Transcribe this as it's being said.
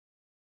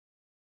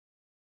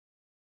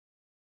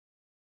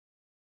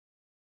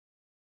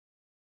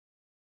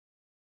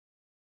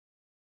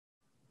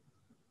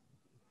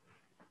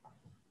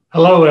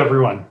Hello,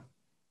 everyone.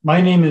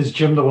 My name is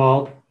Jim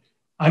DeWald.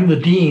 I'm the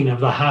Dean of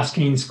the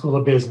Haskeen School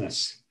of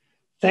Business.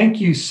 Thank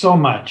you so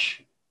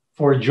much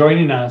for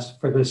joining us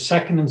for the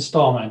second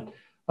installment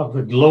of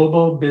the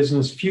Global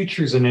Business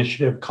Futures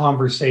Initiative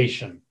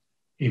Conversation,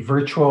 a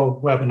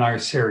virtual webinar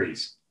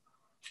series.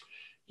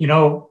 You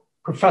know,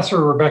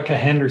 Professor Rebecca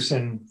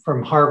Henderson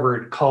from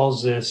Harvard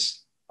calls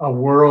this a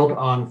world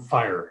on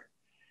fire.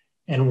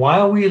 And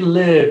while we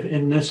live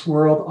in this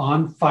world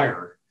on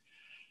fire,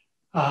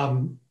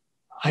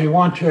 I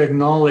want to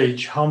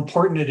acknowledge how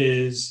important it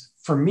is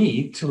for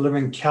me to live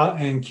in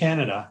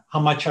Canada, how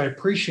much I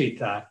appreciate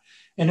that.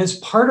 And as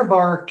part of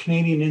our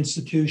Canadian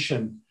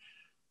institution,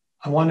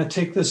 I want to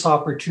take this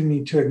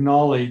opportunity to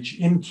acknowledge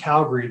in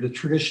Calgary the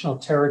traditional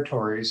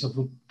territories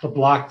of the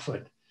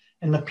Blackfoot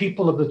and the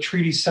people of the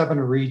Treaty 7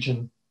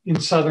 region in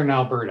southern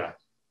Alberta.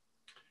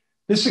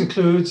 This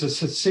includes the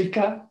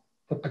Siksika,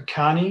 the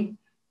Piikani,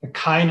 the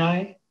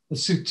Kainai, the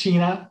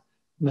Tsuut'ina,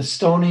 and the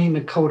Stoney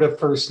Nakoda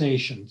First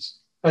Nations.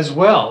 As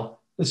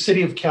well, the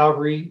city of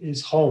Calgary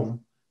is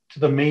home to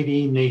the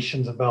Métis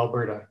Nations of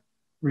Alberta,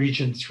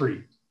 Region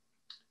 3.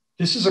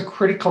 This is a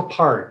critical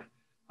part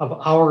of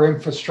our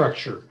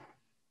infrastructure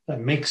that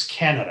makes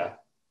Canada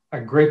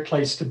a great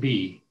place to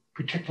be,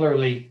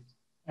 particularly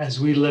as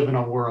we live in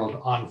a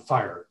world on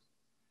fire.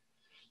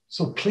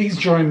 So please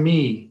join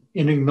me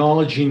in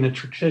acknowledging the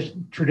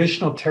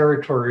traditional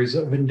territories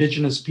of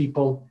Indigenous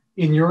people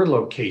in your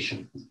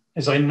location,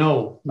 as I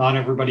know not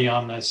everybody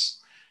on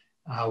this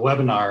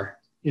webinar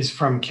is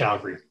from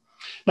Calgary.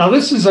 Now,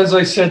 this is, as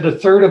I said, the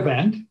third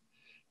event,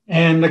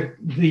 and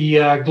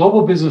the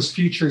Global Business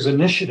Futures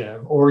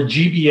Initiative, or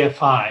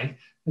GBFI,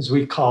 as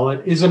we call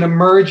it, is an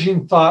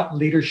emerging thought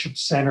leadership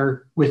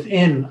center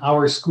within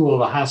our school,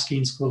 the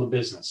Haskeen School of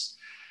Business.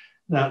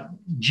 Now,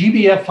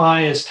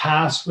 GBFI is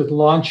tasked with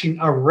launching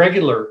a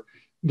regular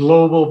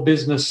global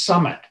business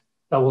summit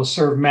that will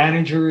serve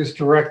managers,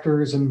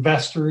 directors,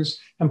 investors,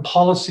 and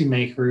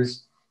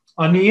policymakers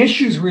on the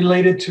issues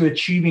related to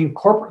achieving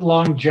corporate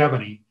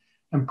longevity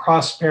and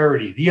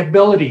prosperity, the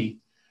ability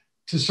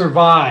to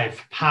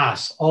survive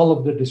past all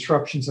of the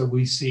disruptions that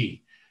we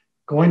see.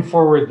 Going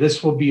forward,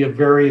 this will be a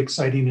very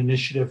exciting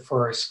initiative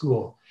for our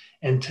school.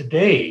 And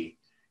today,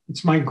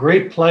 it's my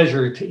great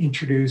pleasure to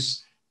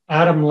introduce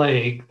Adam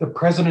Legge, the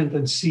President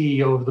and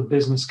CEO of the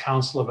Business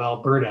Council of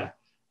Alberta,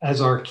 as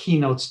our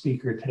keynote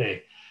speaker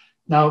today.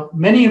 Now,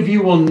 many of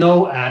you will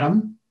know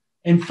Adam.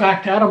 In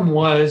fact, Adam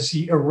was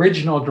the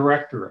original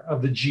director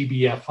of the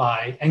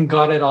GBFI and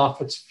got it off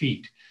its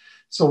feet.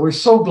 So we're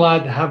so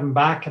glad to have him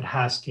back at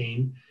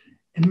Haskeen.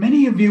 And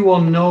many of you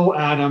will know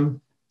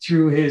Adam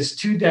through his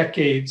 2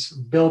 decades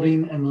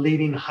building and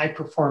leading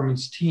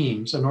high-performance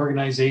teams and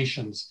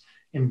organizations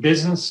in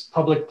business,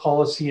 public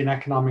policy, and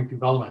economic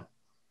development.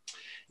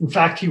 In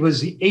fact, he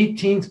was the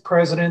 18th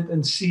president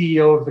and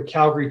CEO of the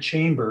Calgary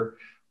Chamber,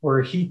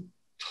 where he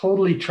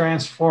totally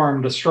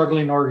transformed a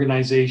struggling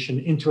organization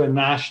into a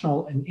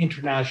national and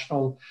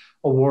international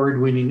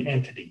award-winning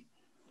entity.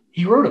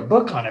 He wrote a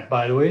book on it,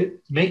 by the way,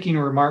 Making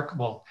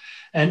Remarkable,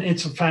 and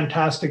it's a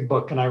fantastic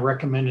book, and I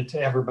recommend it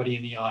to everybody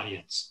in the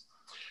audience.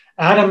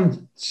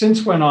 Adam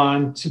since went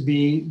on to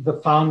be the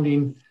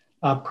founding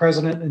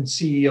president and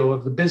CEO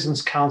of the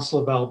Business Council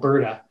of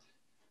Alberta,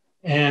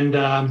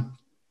 and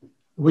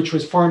which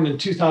was formed in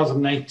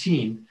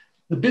 2019.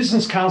 The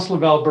Business Council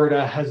of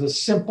Alberta has a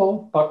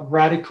simple but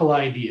radical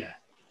idea: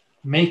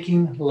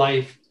 making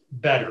life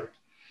better.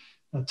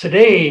 Now,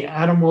 today,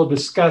 Adam will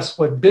discuss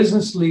what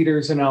business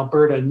leaders in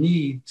Alberta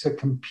need to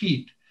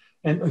compete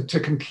in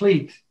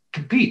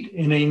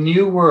a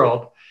new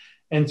world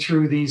and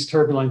through these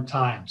turbulent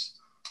times.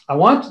 I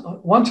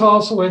want to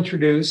also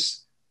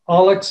introduce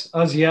Alex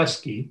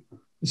Ozieski,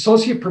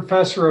 Associate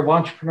Professor of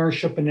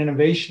Entrepreneurship and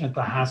Innovation at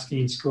the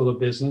Haskeen School of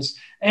Business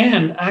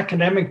and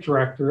Academic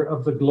Director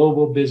of the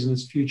Global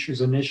Business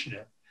Futures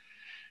Initiative.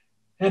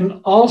 And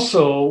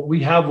also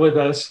we have with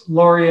us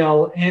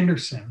L'Oreal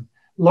Anderson.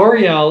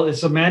 L'Oreal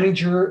is the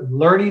Manager of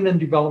Learning and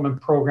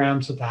Development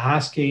Programs at the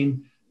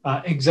Haskeen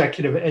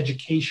Executive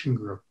Education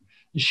Group.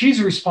 And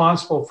she's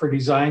responsible for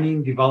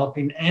designing,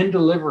 developing, and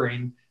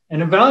delivering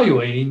and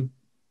evaluating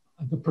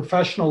the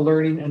professional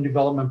learning and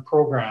development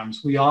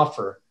programs we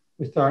offer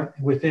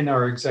within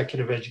our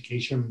executive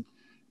education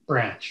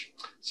branch.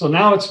 So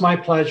now it's my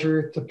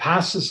pleasure to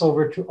pass this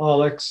over to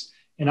Alex,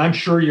 and I'm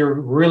sure you're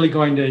really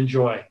going to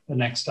enjoy the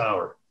next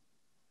hour.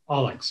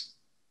 Alex.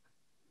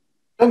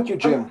 Thank you,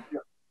 Jim.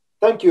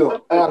 Thank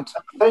you. And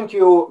thank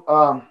you,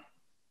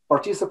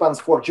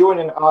 participants, for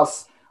joining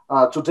us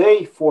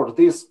today for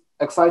this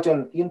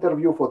exciting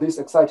interview, for this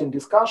exciting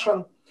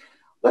discussion.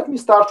 Let me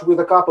start with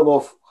a couple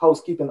of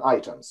housekeeping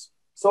items.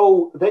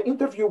 So the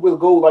interview will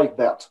go like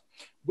that.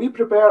 We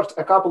prepared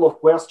a couple of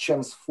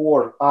questions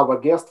for our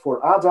guest, for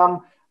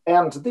Adam,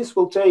 and this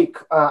will take,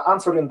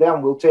 answering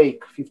them will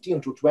take 15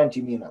 to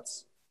 20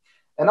 minutes.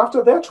 And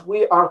after that,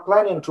 we are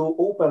planning to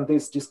open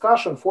this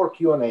discussion for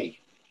Q&A.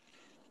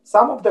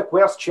 Some of the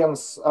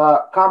questions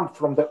come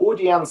from the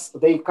audience.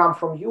 They come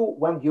from you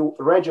when you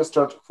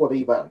registered for the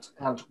event.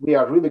 And we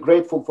are really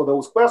grateful for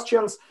those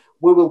questions.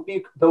 we will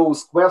pick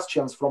those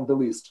questions from the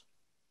list.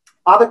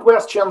 Other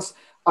questions,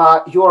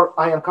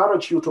 I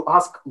encourage you to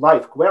ask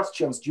live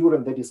questions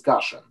during the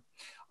discussion.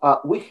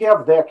 We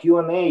have the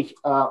Q&A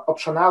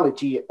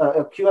optionality,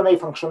 Q&A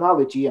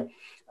functionality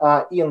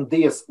in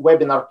this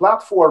webinar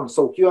platform.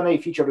 So Q&A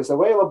feature is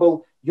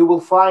available. You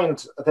will find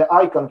the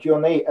icon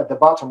Q&A at the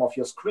bottom of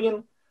your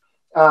screen.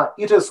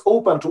 It is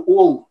open to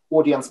all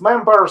audience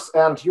members,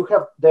 and you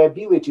have the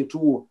ability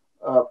to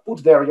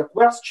put there your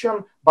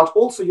question, but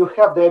also you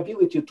have the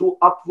ability to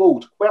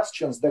upload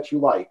questions that you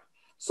like.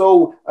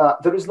 So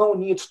there is no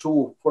need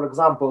to, for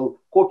example,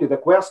 copy the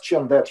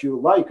question that you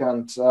like,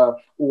 and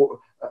or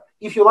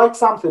if you like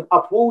something,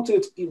 upload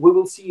it. We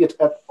will see it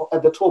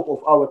at the top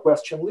of our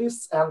question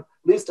list,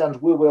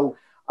 and we will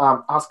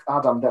ask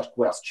Adam that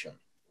question.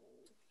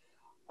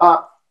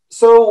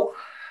 So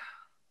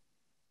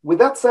with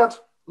that said,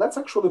 let's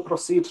actually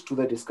proceed to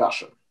the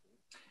discussion.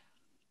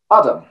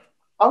 Adam,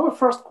 our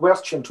first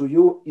question to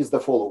you is the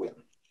following.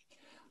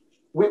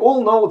 We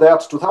all know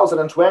that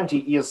 2020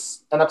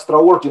 is an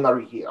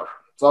extraordinary year.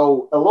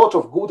 So a lot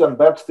of good and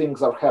bad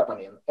things are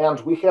happening. And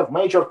we have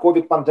major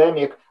COVID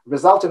pandemic,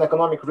 resulting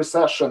economic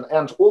recession,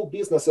 and all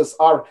businesses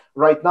are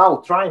right now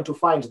trying to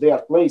find their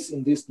place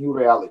in this new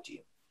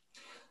reality.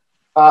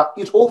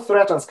 It all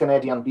threatens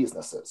Canadian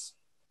businesses.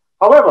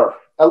 However,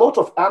 a lot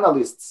of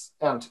analysts,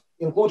 and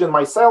including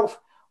myself,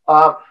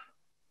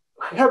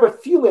 have a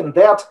feeling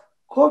that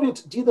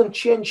COVID didn't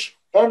change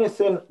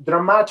anything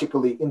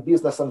dramatically in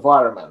business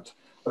environment.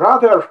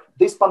 Rather,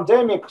 this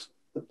pandemics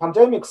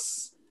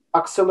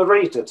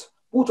accelerated,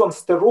 put on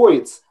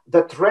steroids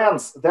the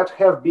trends that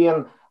have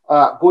been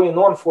going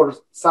on for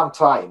some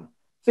time.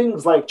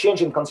 Things like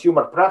changing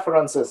consumer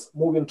preferences,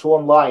 moving to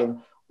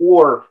online,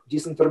 or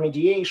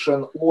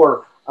disintermediation,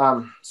 or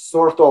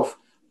sort of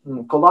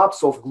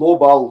collapse of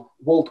global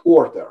world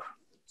order.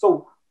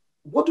 So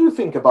what do you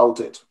think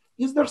about it?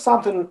 Is there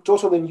something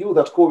totally new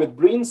that COVID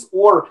brings,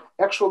 or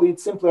actually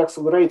it simply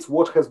accelerates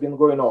what has been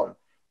going on?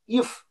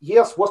 If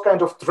yes, what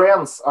kind of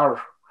trends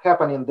are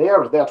happening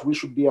there that we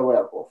should be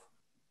aware of?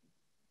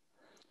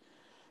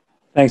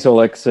 Thanks,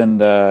 Olex,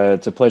 and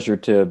it's a pleasure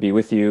to be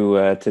with you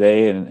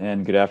today,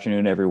 and good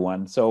afternoon,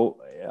 everyone. So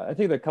I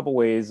think there are a couple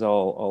ways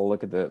I'll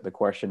look at the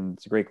question.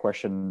 It's a great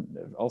question.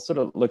 I'll sort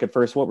of look at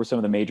first, what were some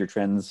of the major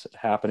trends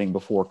happening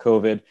before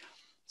COVID?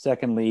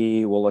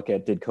 Secondly, we'll look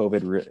at, did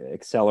COVID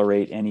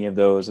accelerate any of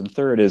those? And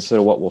third is sort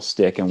of what will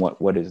stick and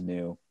what is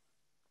new.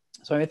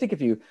 So I think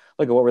if you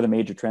look at what were the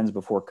major trends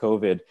before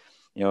COVID,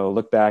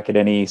 look back at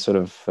any sort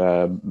of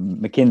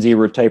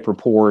McKinsey type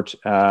report,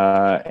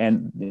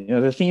 and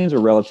the themes are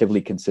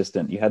relatively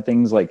consistent. You had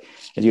things like,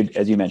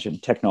 as you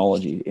mentioned,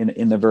 technology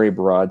in the very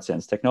broad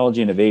sense,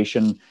 technology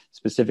innovation,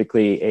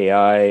 specifically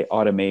AI,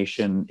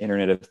 automation,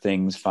 Internet of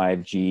Things,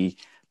 5G,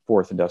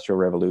 fourth industrial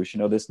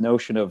revolution. This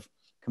notion of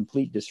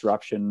complete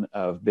disruption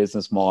of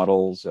business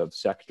models, of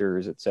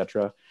sectors, et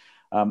cetera.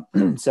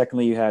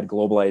 Secondly, you had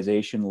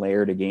globalization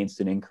layered against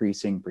an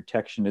increasing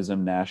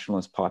protectionism,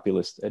 nationalist,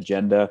 populist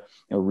agenda,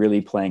 really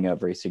playing out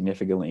very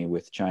significantly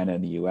with China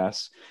and the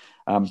US.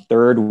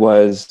 Third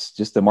was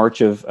just the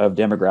march of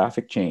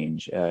demographic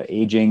change,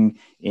 aging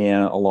in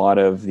a lot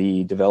of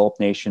the developed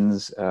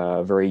nations,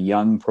 very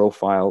young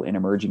profile in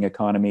emerging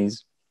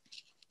economies.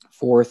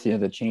 Fourth,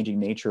 the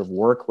changing nature of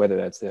work, whether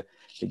that's the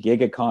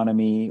gig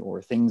economy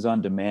or things on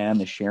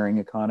demand, the sharing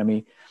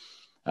economy.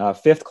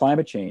 Fifth,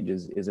 climate change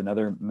is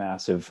another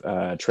massive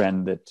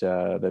trend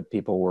that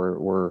people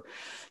were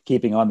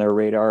keeping on their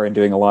radar and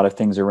doing a lot of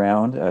things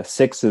around.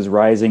 Sixth is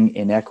rising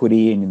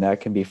inequity, and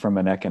that can be from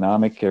an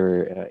economic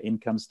or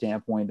income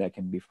standpoint, that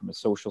can be from a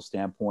social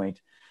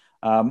standpoint.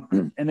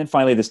 And then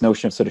finally, this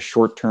notion of sort of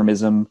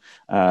short-termism,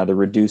 the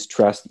reduced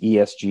trust,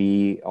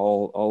 ESG,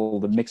 all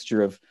the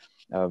mixture of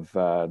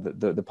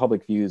the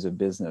public views of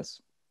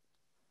business.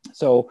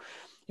 So,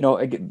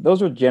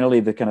 those were generally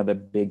the kind of the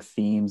big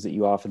themes that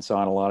you often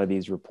saw in a lot of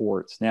these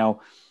reports. Now,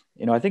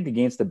 I think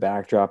against the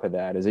backdrop of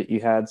that is that you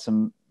had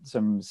some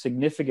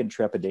significant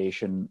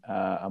trepidation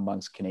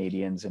amongst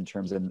Canadians in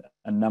terms of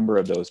a number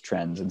of those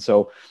trends. And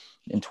so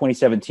in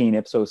 2017,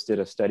 Ipsos did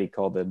a study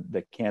called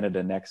the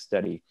Canada Next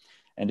study.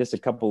 And just a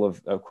couple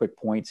of quick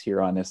points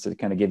here on this to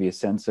kind of give you a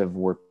sense of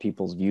where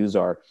people's views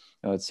are.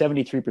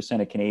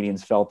 73% of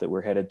Canadians felt that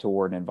we're headed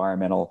toward an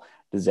environmental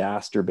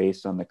disaster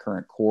based on the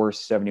current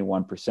course.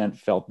 71%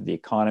 felt that the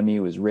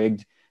economy was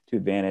rigged to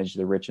advantage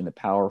the rich and the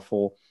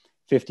powerful.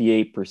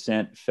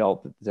 58%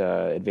 felt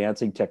that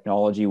advancing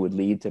technology would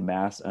lead to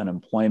mass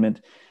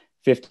unemployment.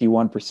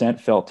 51%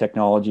 felt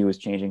technology was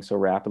changing so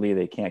rapidly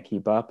they can't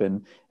keep up.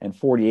 And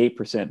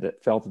 48%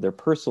 that felt that their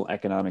personal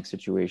economic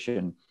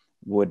situation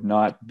would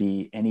not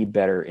be any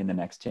better in the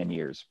next 10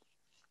 years.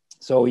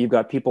 So you've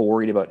got people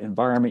worried about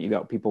environment, you've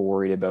got people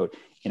worried about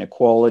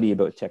inequality,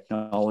 about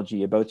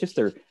technology, about just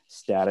their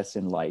status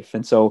in life.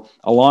 And so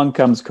along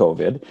comes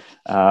COVID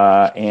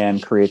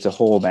and creates a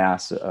whole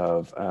mass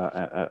of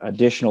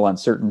additional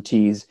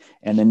uncertainties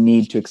and the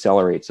need to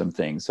accelerate some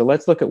things. So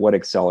let's look at what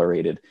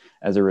accelerated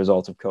as a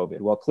result of COVID.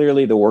 Well,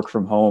 clearly the work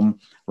from home,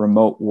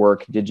 remote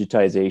work,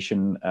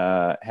 digitization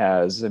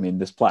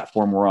this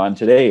platform we're on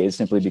today is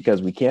simply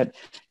because we can't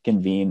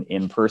convene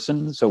in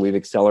person. So we've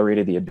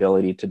accelerated the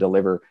ability to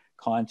deliver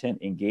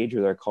content, engage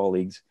with our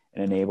colleagues,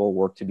 and enable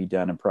work to be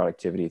done and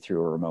productivity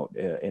through a remote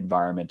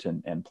environment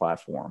and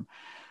platform.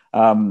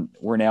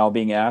 We're now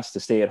being asked to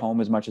stay at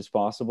home as much as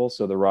possible.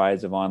 So the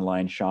rise of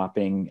online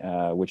shopping,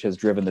 which has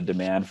driven the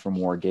demand for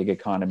more gig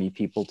economy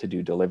people to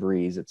do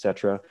deliveries, et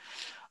cetera.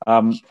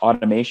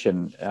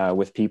 Automation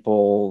with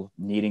people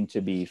needing to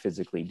be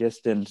physically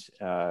distant,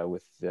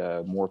 with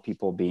more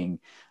people being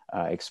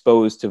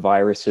exposed to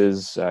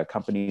viruses.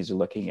 Companies are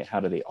looking at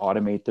how do they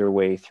automate their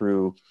way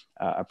through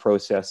a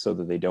process so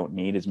that they don't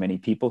need as many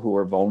people who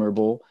are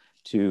vulnerable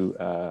to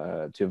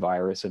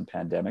virus and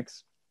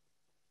pandemics.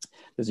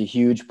 There's a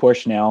huge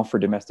push now for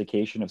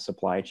domestication of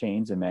supply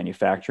chains and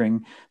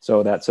manufacturing.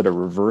 So that sort of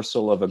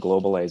reversal of a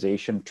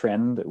globalization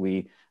trend that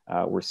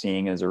we're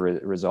seeing as a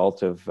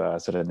result of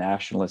sort of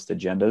nationalist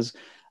agendas.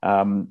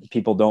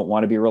 People don't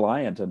want to be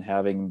reliant on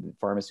having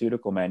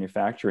pharmaceutical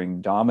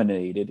manufacturing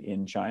dominated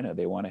in China.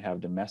 They want to have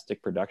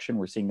domestic production.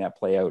 We're seeing that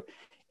play out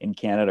in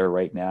Canada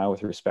right now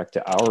with respect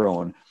to our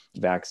own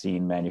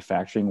vaccine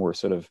manufacturing. We're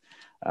sort of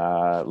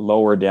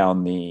lower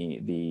down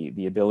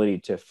the ability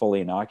to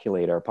fully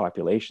inoculate our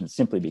population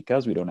simply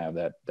because we don't have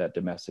that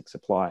domestic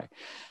supply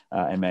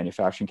and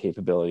manufacturing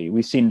capability.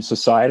 We've seen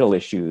societal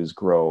issues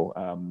grow.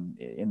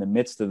 In the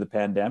midst of the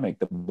pandemic,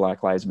 the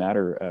Black Lives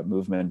Matter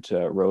movement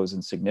rose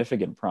in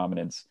significant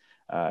prominence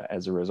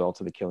as a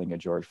result of the killing of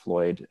George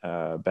Floyd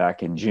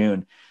back in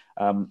June.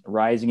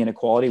 Rising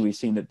inequality, we've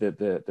seen that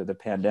the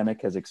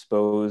pandemic has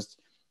exposed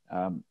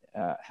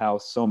how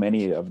so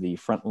many of the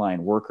frontline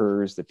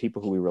workers, the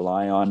people who we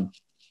rely on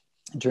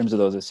in terms of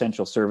those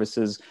essential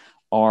services,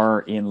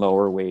 are in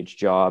lower wage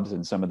jobs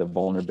and some of the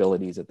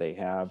vulnerabilities that they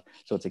have.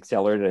 So it's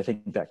accelerated, I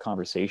think, that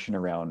conversation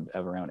around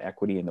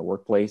equity in the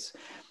workplace.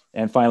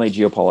 And finally,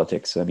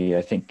 geopolitics. I mean,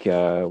 I think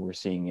we're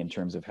seeing in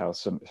terms of how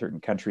some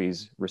certain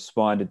countries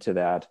responded to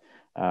that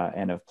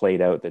and have played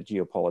out that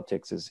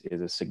geopolitics is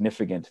a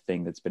significant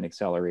thing that's been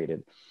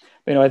accelerated.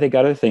 But, I think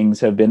other things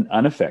have been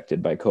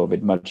unaffected by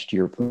COVID, much to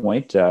your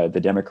point. The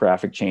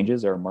demographic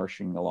changes are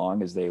marching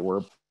along as they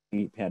were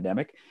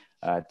pre-pandemic.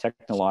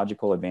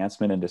 Technological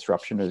advancement and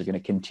disruption is going to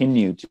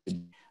continue to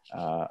be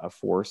a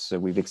force. So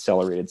we've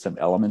accelerated some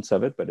elements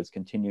of it, but it's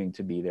continuing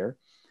to be there.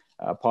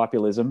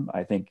 Populism,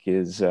 I think,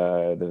 is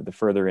the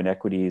further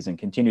inequities and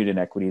continued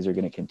inequities are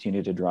going to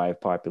continue to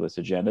drive populist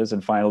agendas.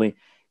 And finally,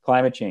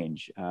 climate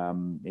change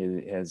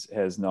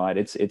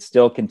it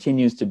still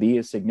continues to be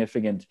a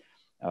significant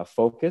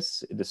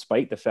focus,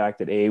 despite the fact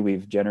that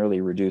we've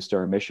generally reduced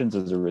our emissions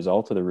as a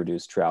result of the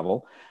reduced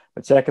travel.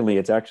 But secondly,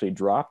 it's actually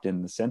dropped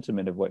in the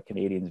sentiment of what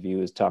Canadians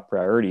view as top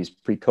priorities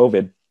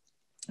pre-COVID.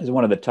 Is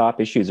one of the top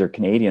issues are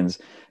Canadians,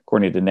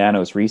 according to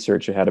Nanos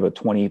research, it had about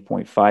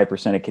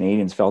 20.5% of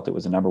Canadians felt it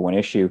was the number one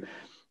issue.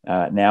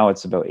 Now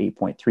it's about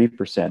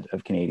 8.3%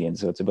 of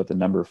Canadians. So it's about the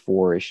number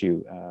 4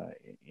 issue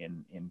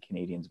in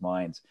Canadians'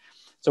 minds.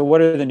 So what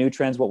are the new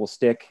trends? What will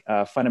stick?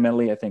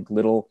 Fundamentally, I think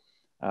little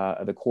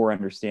the core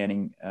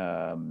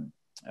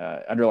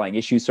underlying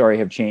issues,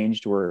 have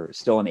changed. We're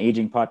still an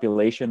aging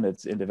population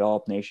that's in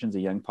developed nations, a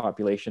young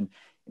population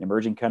in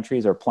emerging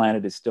countries. Our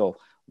planet is still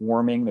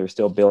warming. There's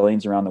still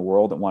billions around the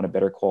world that want a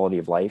better quality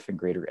of life and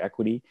greater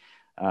equity.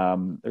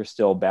 There's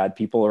still bad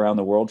people around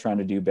the world trying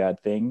to do bad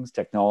things.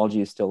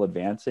 Technology is still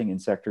advancing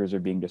and sectors are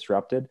being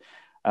disrupted.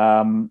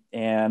 And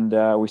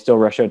we still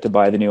rush out to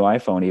buy the new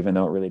iPhone, even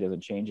though it really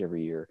doesn't change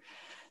every year.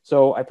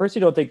 So I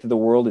personally don't think that the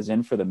world is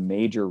in for the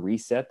major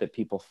reset that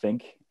people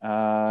think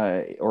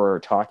or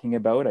are talking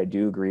about. I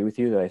do agree with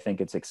you that I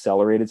think it's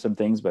accelerated some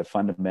things, but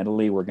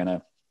fundamentally we're going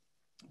to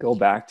go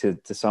back to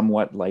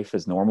somewhat life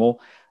as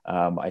normal.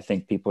 I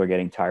think people are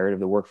getting tired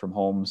of the work from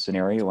home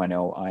scenario. I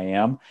know I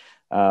am.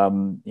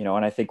 And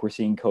I think we're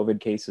seeing COVID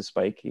cases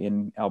spike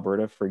in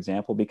Alberta, for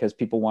example, because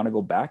people want to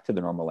go back to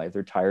the normal life.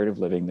 They're tired of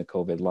living the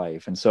COVID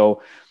life. And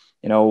so,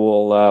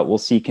 we'll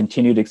see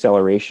continued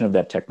acceleration of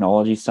that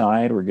technology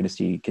side. We're going to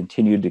see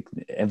continued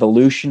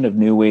evolution of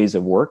new ways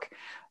of work.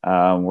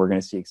 We're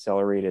going to see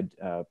accelerated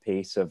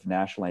pace of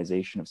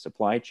nationalization of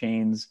supply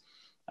chains.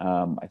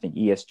 I think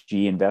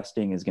ESG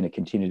investing is going to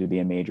continue to be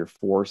a major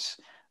force.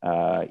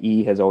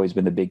 E has always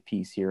been the big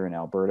piece here in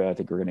Alberta. I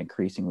think we're going to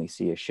increasingly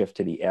see a shift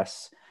to the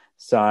S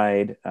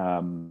side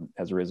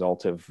as a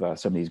result of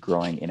some of these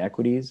growing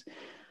inequities.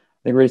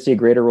 I think we're going to see a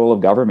greater role of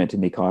government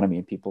in the economy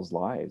and people's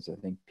lives. I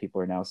think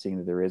people are now seeing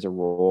that there is a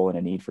role and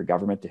a need for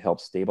government to help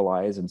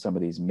stabilize in some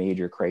of these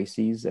major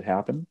crises that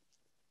happen.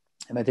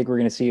 And I think we're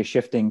going to see a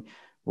shifting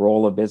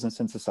role of business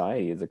in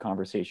society as the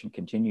conversation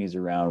continues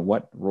around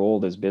what role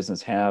does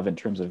business have in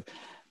terms of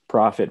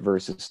profit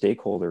versus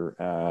stakeholder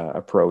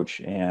approach.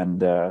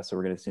 And so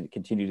we're going to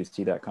continue to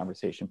see that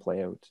conversation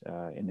play out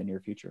in the near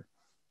future.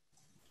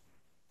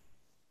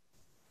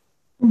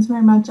 Thanks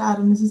very much,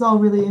 Adam. This is all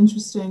really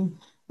interesting.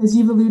 As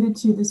you've alluded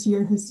to, this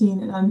year has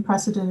seen an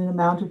unprecedented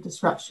amount of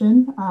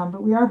disruption,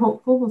 but we are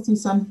hopeful we'll see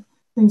some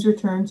things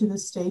return to the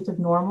state of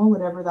normal,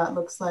 whatever that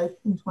looks like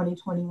in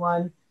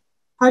 2021.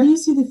 How do you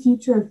see the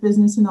future of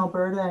business in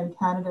Alberta and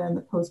Canada in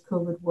the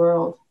post-COVID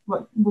world?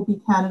 What will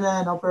be Canada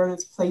and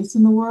Alberta's place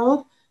in the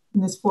world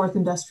in this fourth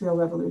industrial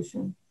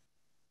revolution?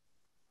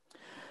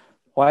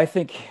 Well, I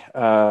think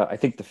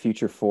the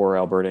future for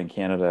Alberta and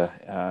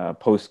Canada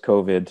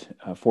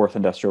post-COVID fourth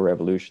industrial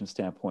revolution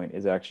standpoint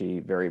is actually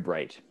very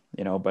bright.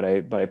 But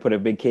I put a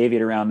big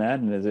caveat around that,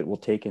 and is it will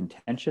take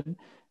intention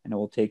and it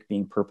will take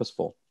being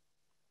purposeful.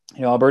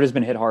 Alberta's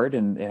been hit hard,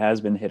 and it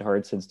has been hit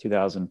hard since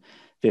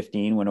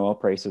 2015 when oil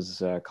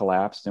prices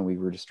collapsed and we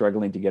were just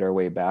struggling to get our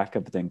way back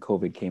up. But then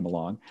COVID came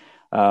along.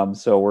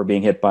 So we're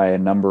being hit by a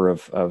number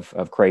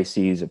of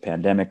crises: a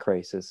pandemic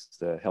crisis,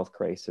 the health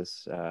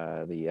crisis,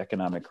 the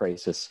economic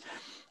crisis.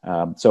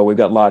 So we've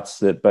got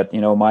lots but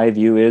my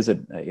view is that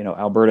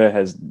Alberta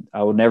has.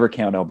 I will never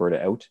count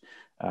Alberta out.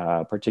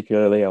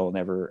 Particularly, I will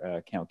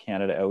never count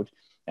Canada out.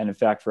 And in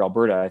fact, for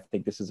Alberta, I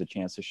think this is a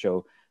chance to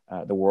show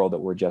the world that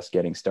we're just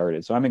getting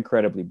started. So I'm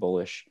incredibly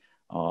bullish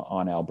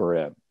on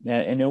Alberta.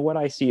 And what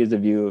I see is the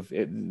view of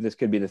this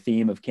could be the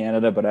theme of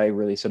Canada, but I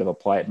really sort of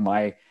apply it in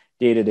my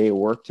day-to-day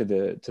work to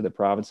the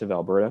province of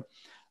Alberta.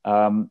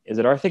 Is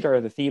that I think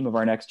the theme of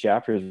our next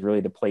chapter is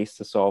really the place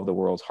to solve the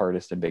world's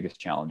hardest and biggest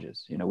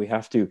challenges. We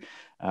have to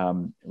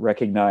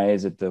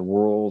recognize that the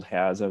world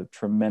has a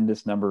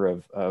tremendous number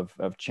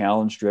of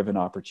challenge-driven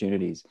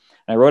opportunities.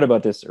 And I wrote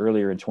about this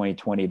earlier in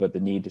 2020 about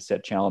the need to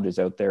set challenges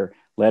out there,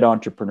 let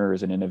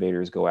entrepreneurs and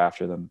innovators go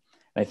after them.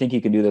 And I think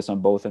you can do this on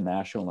both a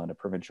national and a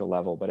provincial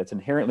level, but it's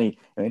inherently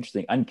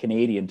interesting,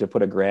 un-Canadian to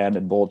put a grand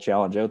and bold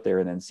challenge out there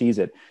and then seize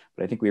it.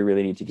 But I think we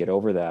really need to get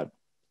over that.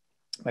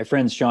 My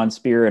friends Sean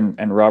Spear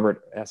and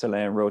Robert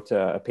Asselin wrote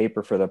a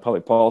paper for the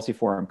Public Policy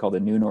Forum called the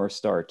New North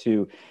Star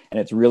 2, and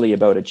it's really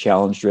about a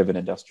challenge-driven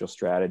industrial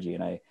strategy.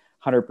 And I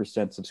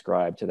 100%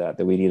 subscribe to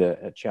that we need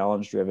a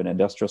challenge-driven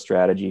industrial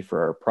strategy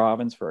for our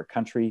province, for our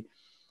country,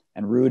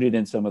 and rooted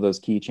in some of those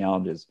key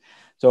challenges.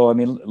 So,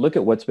 look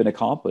at what's been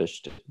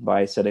accomplished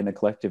by setting the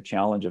collective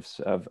challenge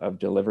of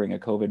delivering a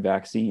COVID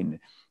vaccine.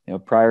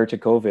 Prior to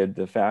COVID,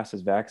 the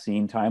fastest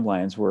vaccine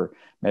timelines were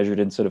measured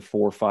in sort of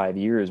 4 or 5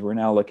 years. We're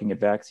now looking at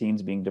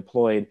vaccines being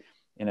deployed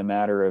in a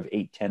matter of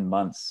 8-10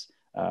 months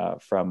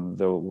from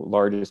the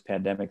largest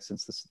pandemic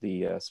since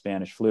the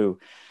Spanish flu.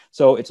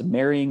 So it's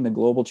marrying the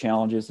global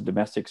challenges, the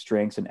domestic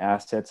strengths and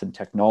assets and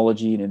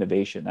technology and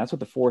innovation. That's what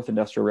the fourth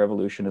industrial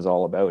revolution is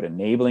all about: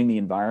 enabling the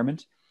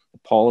environment, the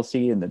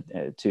policy, and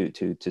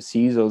to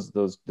seize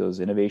those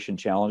innovation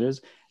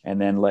challenges, and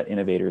then let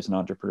innovators and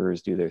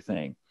entrepreneurs do their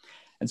thing.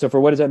 And so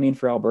what does that mean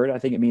for Alberta? I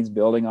think it means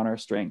building on our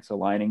strengths,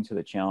 aligning to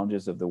the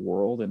challenges of the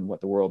world and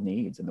what the world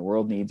needs. And the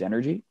world needs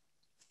energy,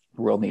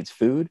 the world needs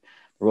food,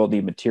 the world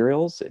needs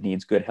materials, it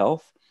needs good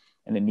health,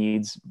 and it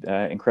needs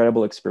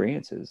incredible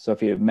experiences. So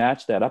if you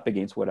match that up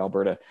against what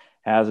Alberta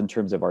has in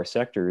terms of our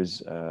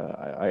sectors,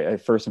 I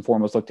first and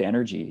foremost look to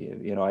energy.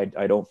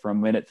 I don't for a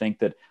minute think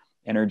that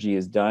energy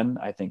is done.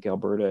 I think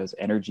Alberta's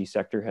energy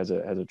sector has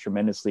a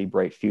tremendously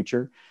bright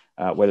future,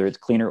 whether it's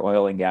cleaner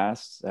oil and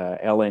gas,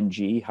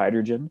 LNG,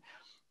 hydrogen.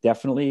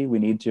 Definitely, we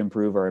need to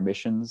improve our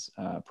emissions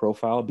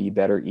profile, be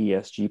better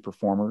ESG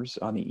performers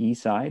on the E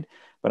side,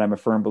 but I'm a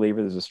firm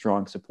believer there's a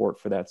strong support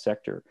for that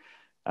sector.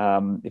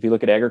 If you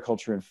look at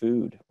agriculture and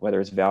food,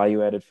 whether it's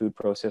value-added food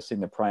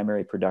processing, the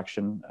primary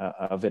production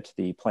of it,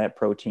 the plant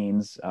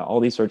proteins, all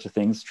these sorts of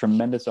things,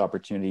 tremendous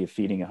opportunity of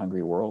feeding a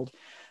hungry world.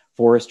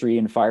 Forestry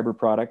and fiber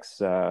products,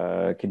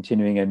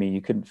 continuing.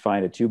 You couldn't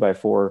find a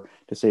 2x4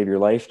 to save your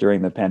life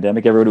during the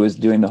pandemic. Everybody was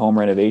doing the home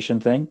renovation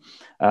thing.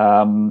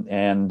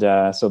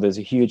 So there's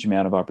a huge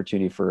amount of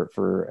opportunity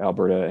for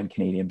Alberta and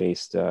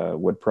Canadian-based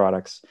wood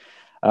products.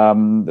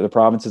 The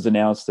province has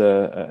announced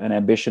an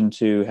ambition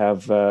to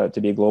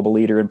be a global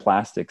leader in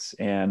plastics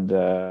and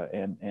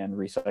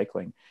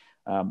recycling.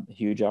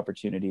 Huge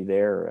opportunity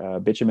there.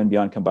 Bitumen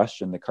beyond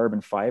combustion, the carbon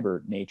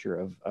fiber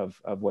nature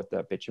of what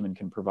that bitumen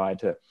can provide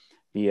to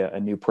be a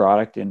new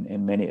product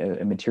in many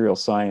material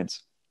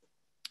science.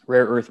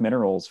 Rare earth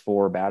minerals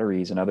for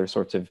batteries and other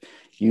sorts of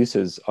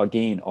uses.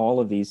 Again,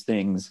 all of these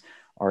things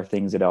are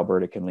things that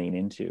Alberta can lean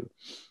into.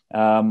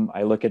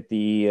 I look at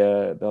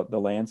the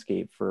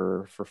landscape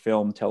for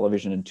film,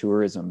 television, and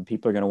tourism.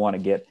 People are going to want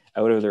to get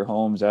out of their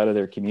homes, out of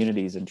their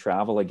communities, and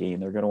travel again.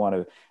 They're going to want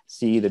to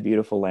see the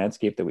beautiful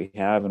landscape that we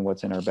have and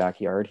what's in our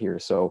backyard here.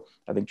 So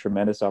I think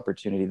tremendous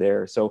opportunity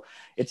there. So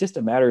it's just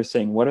a matter of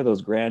saying, what are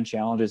those grand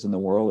challenges in the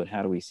world and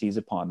how do we seize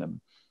upon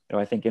them?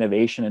 I think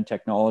innovation and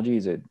technology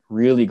is a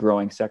really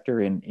growing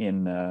sector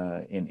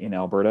in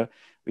Alberta.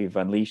 We've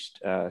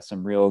unleashed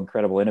some real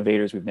incredible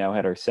innovators. We've now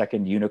had our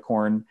second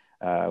unicorn,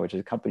 which is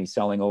a company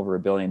selling over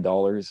 $1 billion,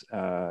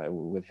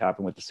 what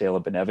happened with the sale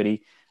of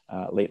Benevity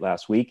late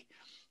last week.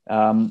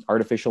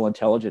 Artificial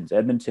intelligence.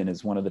 Edmonton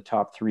is one of the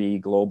top 3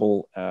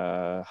 global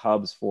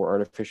hubs for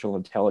artificial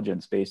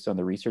intelligence based on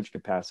the research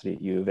capacity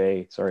at U of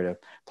A. Sorry to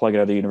plug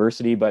another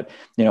university, but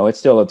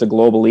it's a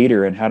global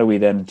leader. And how do we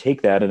then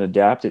take that and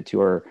adapt it to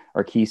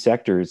our key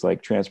sectors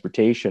like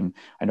transportation?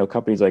 I know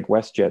companies like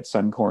WestJet,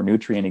 Suncor,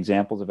 Nutrien,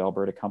 examples of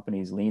Alberta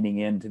companies leaning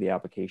into the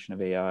application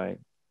of AI.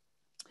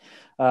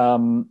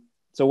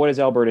 So what does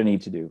Alberta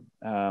need to do?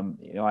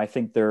 I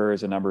think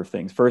there's a number of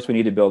things. First, we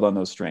need to build on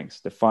those strengths,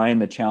 define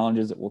the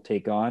challenges that we'll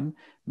take on,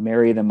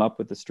 marry them up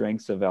with the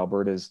strengths of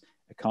Alberta's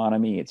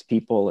economy, its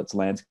people, its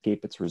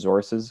landscape, its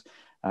resources.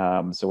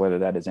 So whether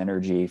that is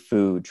energy,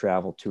 food,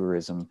 travel,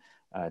 tourism,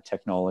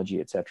 technology,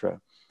 et cetera.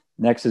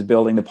 Next is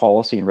building the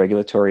policy and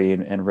regulatory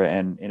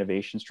and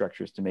innovation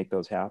structures to make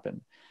those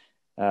happen.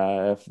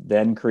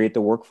 Then create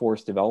the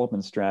workforce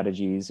development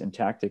strategies and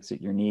tactics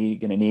that you're going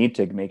to need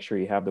to make sure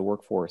you have the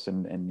workforce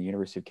and the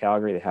University of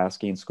Calgary, the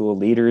Haskayne School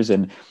leaders,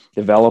 and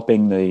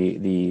developing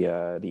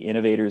the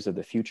innovators of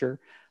the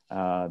future,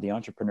 the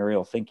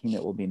entrepreneurial thinking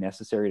that will be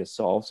necessary to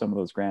solve some of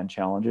those grand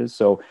challenges.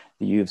 So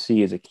the U of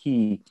C is a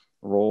key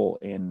role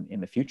in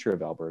the future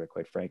of Alberta,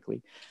 quite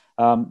frankly.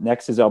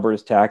 Next is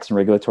Alberta's tax and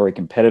regulatory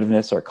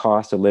competitiveness. Our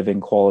cost of living,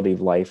 quality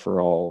of life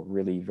are all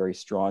really very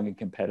strong and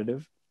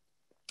competitive.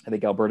 I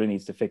think Alberta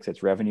needs to fix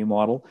its revenue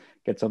model,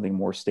 get something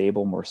more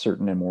stable, more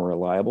certain, and more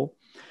reliable.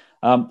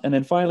 And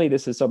then finally,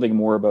 this is something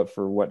more about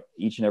for what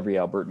each and every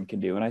Albertan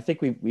can do. And I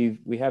think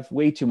we have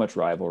way too much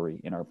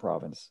rivalry in our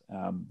province.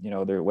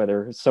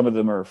 Whether some of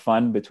them are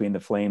fun between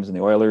the Flames and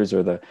the Oilers,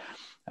 or the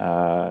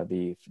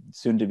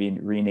soon-to-be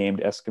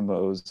renamed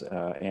Eskimos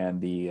and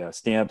the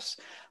Stamps,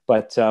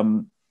 but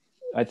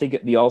I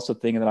think the also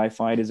thing that I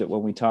find is that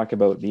when we talk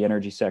about the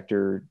energy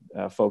sector,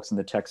 folks in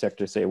the tech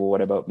sector say, well,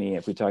 what about me?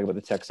 If we talk about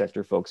the tech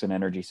sector, folks in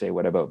energy say,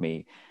 what about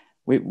me?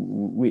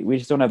 We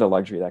just don't have the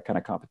luxury of that kind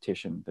of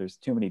competition. There's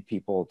too many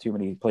people, too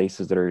many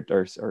places that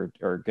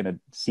are going to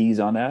seize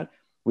on that.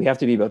 We have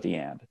to be about the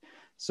and.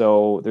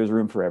 So there's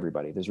room for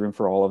everybody. There's room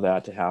for all of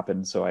that to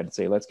happen. So I'd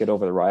say, let's get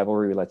over the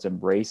rivalry. Let's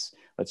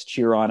let's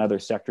cheer on other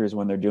sectors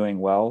when they're doing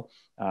well.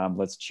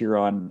 Let's cheer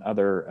on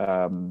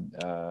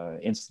other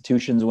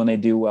institutions when they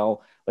do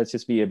well. Let's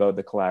just be about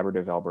the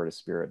collaborative Alberta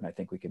spirit. And I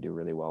think we can do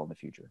really well in the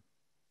future.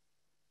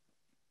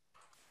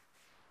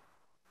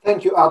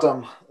 Thank you,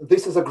 Adam.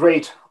 This is a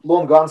great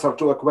long answer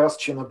to a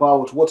question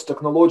about what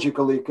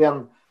technologically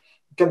can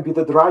be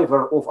the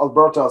driver of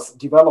Alberta's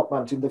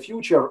development in the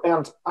future.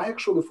 And I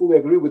actually fully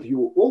agree with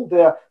you. All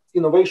the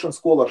innovation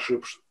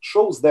scholarship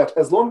shows that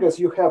as long as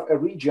you have a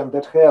region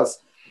that has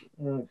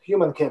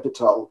human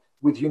capital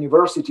with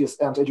universities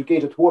and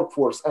educated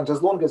workforce, and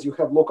as long as you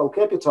have local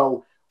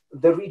capital,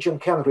 the region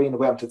can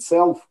reinvent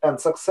itself and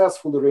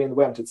successfully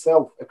reinvent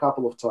itself a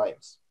couple of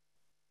times.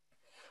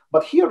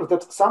 But here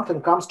that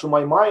something comes to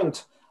my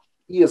mind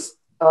is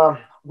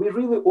we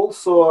really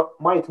also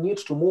might need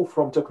to move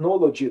from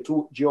technology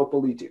to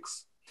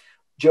geopolitics.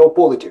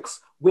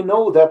 We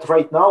know that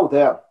right now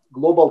the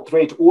global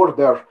trade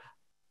order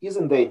is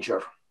in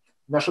danger.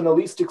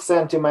 Nationalistic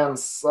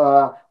sentiments,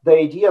 the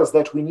ideas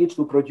that we need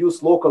to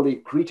produce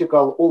locally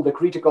all the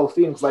critical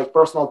things like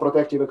personal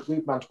protective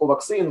equipment or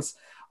vaccines,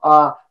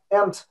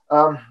 and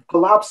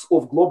collapse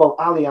of global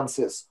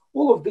alliances.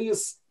 All of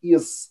this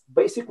is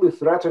basically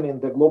threatening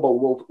the global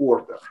world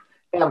order.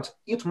 And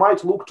it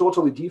might look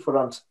totally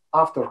different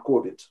after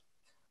COVID.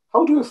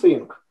 How do you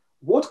think?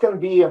 What can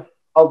be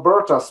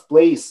Alberta's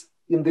place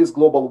in this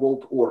global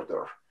world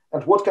order?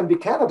 And what can be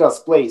Canada's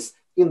place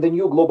in the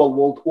new global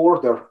world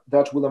order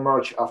that will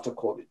emerge after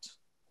COVID?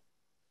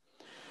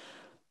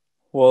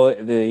 Well,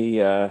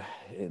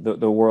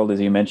 the world,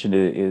 as you mentioned,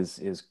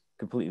 is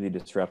completely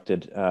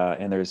disrupted,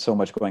 and there's so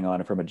much going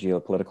on from a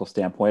geopolitical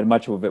standpoint.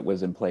 Much of it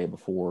was in play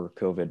before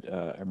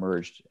COVID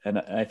emerged, and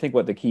I think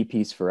what the key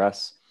piece for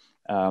us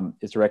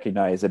is to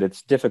recognize that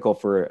it's difficult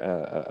for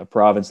a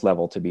province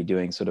level to be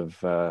doing sort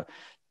of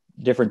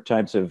different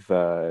types of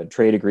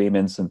trade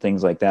agreements and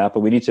things like that,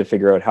 but we need to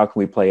figure out how can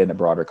we play in the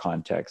broader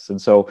context.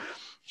 And so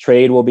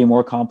trade will be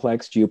more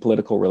complex,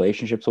 geopolitical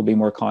relationships will be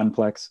more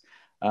complex.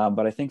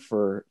 But I think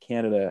for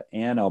Canada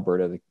and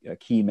Alberta, the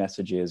key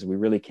message is we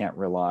really can't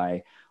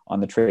rely on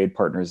the trade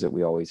partners that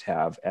we always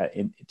have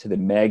to the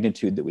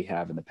magnitude that we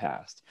have in the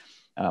past.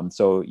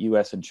 So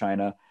US and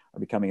China are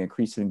becoming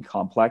increasingly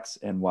complex.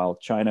 And while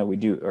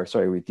with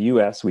the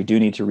US, we do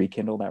need to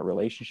rekindle that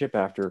relationship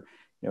after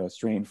a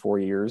strained 4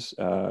 years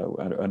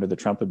under the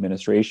Trump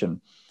administration.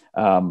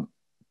 Having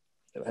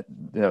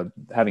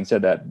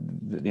said that,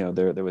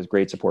 there was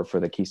great support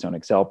for the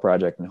Keystone XL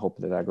project, and hope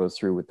that goes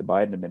through with the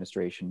Biden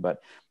administration.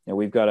 But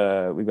we've got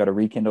to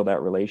rekindle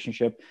that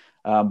relationship.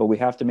 But we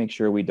have to make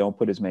sure we don't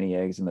put as many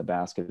eggs in the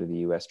basket of the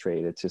U.S.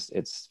 trade.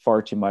 It's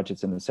far too much.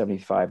 It's in the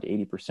 75 to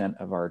 80%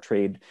 of our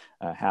trade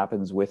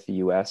happens with the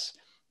U.S.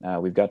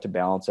 We've got to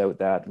balance out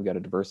that. We've got to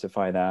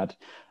diversify that.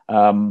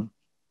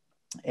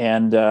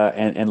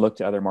 and look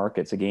to other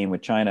markets. Again,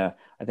 with China,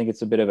 I think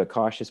it's a bit of a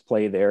cautious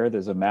play there.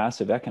 There's a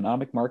massive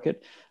economic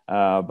market,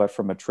 but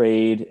from a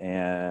trade,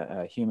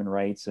 human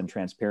rights, and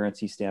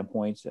transparency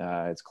standpoint,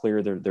 it's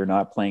clear they're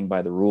not playing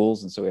by the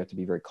rules, and so we have to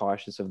be very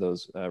cautious of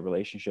those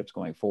relationships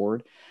going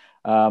forward.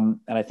 And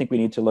I think we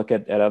need to look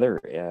at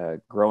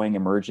other growing,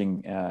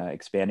 emerging,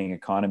 expanding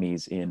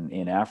economies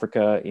in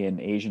Africa, in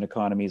Asian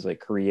economies like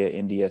Korea,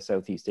 India,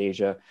 Southeast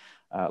Asia.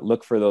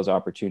 Look for those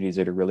opportunities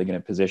that are really going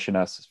to position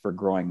us for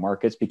growing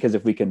markets, because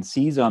if we can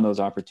seize on those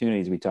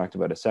opportunities we talked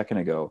about a second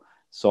ago,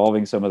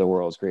 solving some of the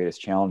world's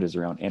greatest challenges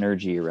around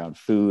energy, around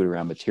food,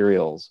 around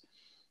materials,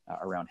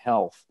 around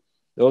health,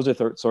 those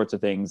are sorts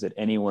of things that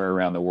anywhere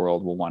around the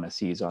world will want to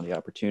seize on the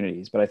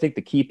opportunities. But I think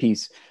the key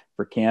piece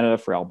for Canada,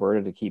 for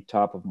Alberta to keep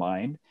top of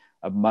mind,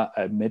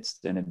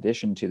 amidst in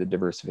addition to the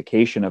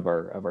diversification of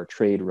our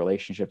trade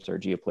relationships, our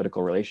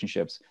geopolitical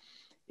relationships,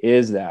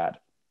 is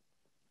that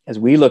as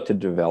we look to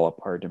develop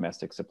our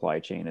domestic supply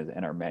chain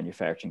and our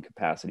manufacturing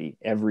capacity,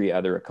 every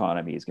other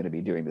economy is going to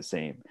be doing the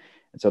same.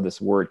 And so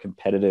this word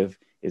competitive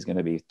is going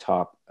to be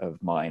top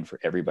of mind for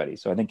everybody.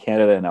 So I think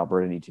Canada and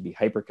Alberta need to be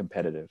hyper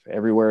competitive.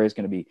 Everywhere is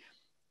going to be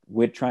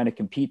trying to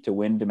compete to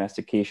win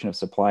domestication of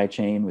supply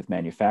chain with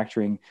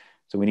manufacturing.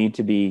 So we need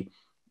to be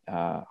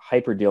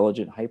hyper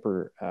diligent,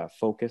 hyper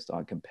focused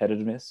on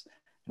competitiveness.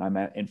 And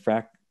I'm in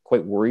fact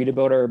quite worried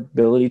about our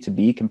ability to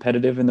be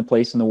competitive in the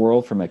place in the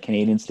world from a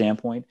Canadian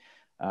standpoint.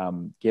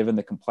 Given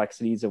the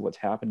complexities of what's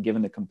happened,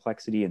 given the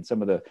complexity and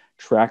some of the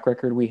track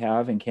record we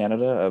have in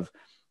Canada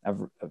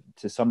of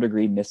to some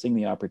degree missing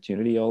the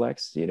opportunity,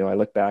 Olex. I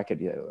look back at,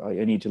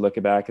 I need to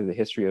look back at the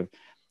history of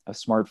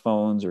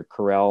smartphones or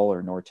Corel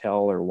or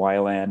Nortel or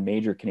Wyland,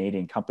 major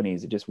Canadian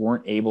companies that just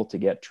weren't able to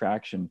get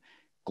traction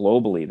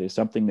globally. There's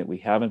something that we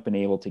haven't been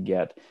able to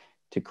get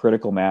to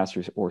critical mass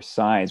or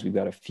size. We've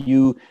got a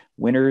few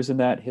winners in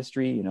that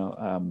history,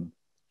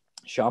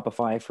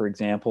 Shopify, for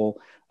example,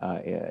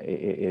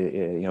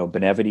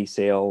 Benevity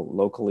sale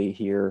locally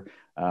here.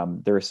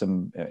 There are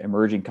some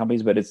emerging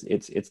companies, but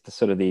it's the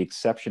sort of the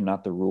exception,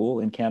 not the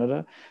rule in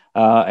Canada.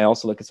 I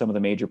also look at some of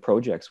the major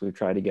projects we've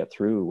tried to get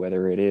through,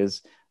 whether it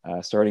is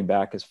starting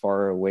back as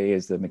far away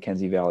as the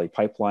Mackenzie Valley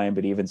Pipeline,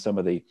 but even some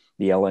of the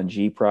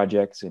LNG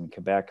projects in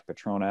Quebec,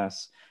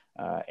 Petronas,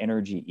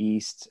 Energy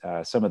East,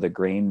 some of the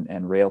grain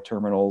and rail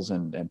terminals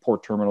and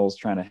port terminals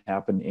trying to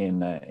happen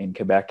in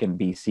Quebec and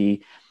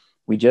BC.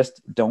 We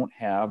just don't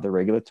have the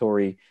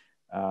regulatory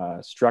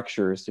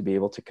structures to be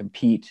able to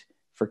compete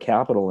for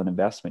capital and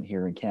investment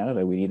here in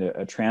Canada. We need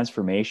a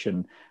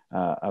transformation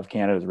of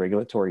Canada's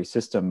regulatory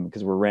system,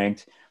 because we're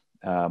ranked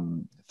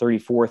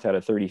 34th out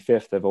of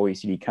 35th of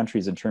OECD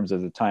countries in terms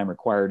of the time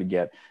required to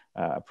get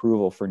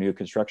approval for new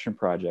construction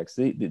projects.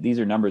 These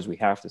are numbers we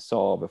have to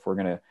solve if we're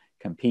going to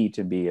compete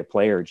and be a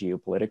player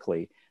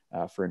geopolitically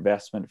for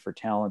investment, for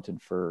talent,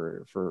 and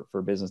for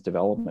business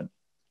development.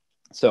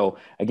 So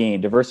again,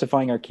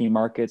 diversifying our key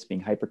markets,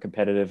 being hyper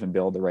competitive, and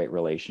build the right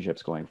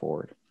relationships going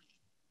forward.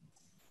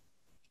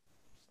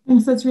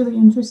 Thanks, that's really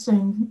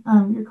interesting.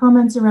 Your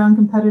comments around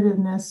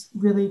competitiveness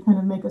really kind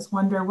of make us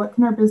wonder, what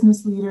can our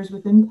business leaders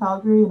within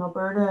Calgary and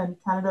Alberta and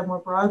Canada more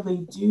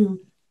broadly do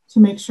to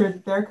make sure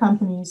that their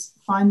companies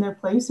find their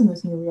place in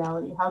this new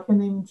reality? How can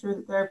they ensure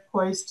that they're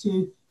poised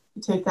to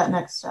take that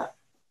next step?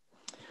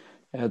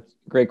 Yeah,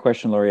 great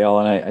question, L'Oreal.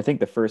 And I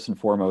think the first and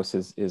foremost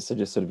is to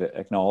just sort of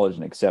acknowledge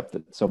and accept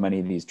that so many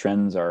of these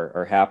trends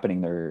are happening.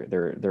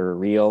 They're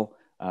real.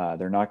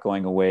 They're not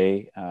going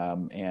away,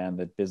 and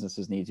that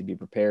businesses need to be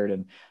prepared.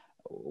 And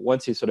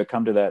once you sort of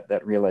come to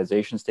that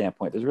realization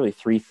standpoint, there's really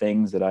three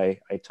things that I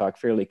talk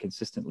fairly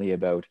consistently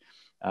about,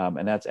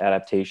 and that's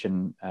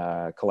adaptation,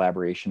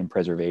 collaboration, and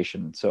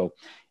preservation. So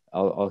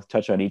I'll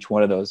touch on each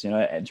one of those.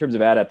 In terms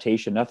of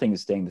adaptation, nothing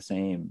is staying the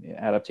same.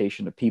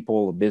 Adaptation to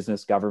people,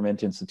 business,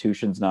 government,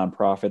 institutions,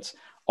 nonprofits,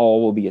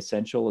 all will be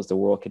essential as the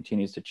world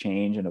continues to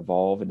change and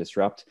evolve and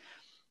disrupt.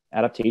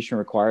 Adaptation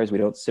requires we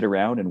don't sit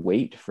around and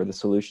wait for the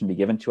solution to be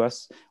given to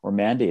us or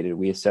mandated.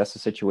 We assess the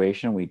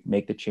situation, we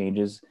make the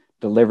changes,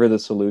 deliver the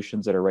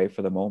solutions that are right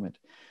for the moment.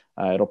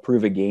 It'll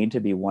prove again to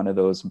be one of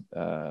those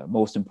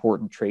most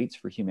important traits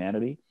for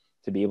humanity,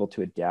 to be able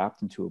to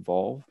adapt and to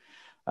evolve.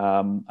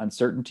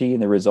 Uncertainty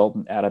and the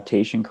resultant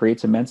adaptation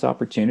creates immense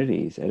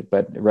opportunities,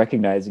 but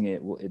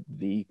recognizing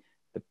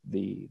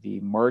the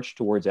march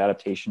towards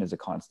adaptation is a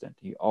constant.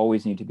 You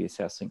always need to be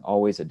assessing,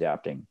 always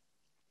adapting.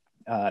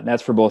 And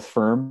that's for both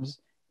firms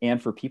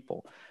and for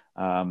people.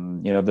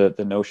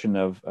 The notion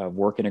of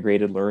work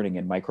integrated learning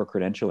and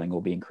micro-credentialing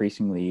will be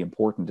increasingly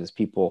important as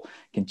people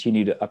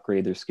continue to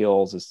upgrade their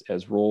skills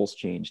as roles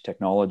change,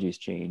 technologies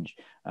change,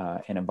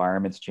 and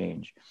environments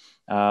change.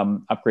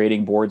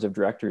 Upgrading boards of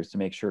directors to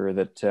make sure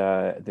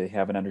that they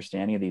have an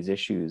understanding of these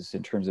issues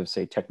in terms of,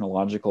 say,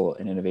 technological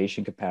and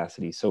innovation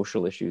capacity,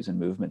 social issues and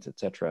movements, et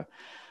cetera.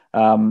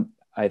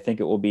 I think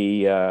it will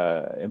be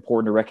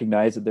important to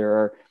recognize that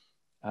there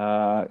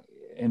are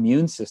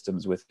immune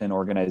systems within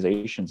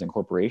organizations and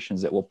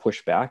corporations that will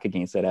push back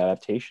against that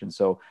adaptation.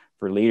 So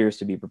for leaders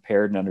to be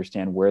prepared and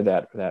understand where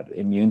that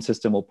immune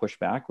system will push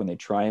back when they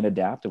try and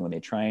adapt and when they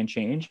try and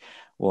change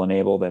will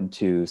enable them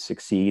to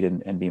succeed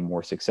and be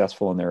more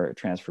successful in their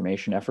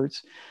transformation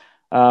efforts.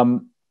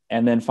 And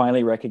then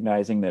finally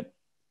recognizing that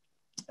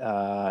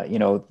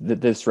the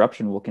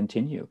disruption will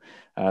continue.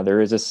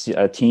 There is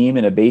a team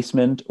in a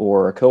basement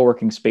or a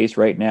co-working space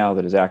right now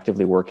that is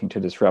actively working to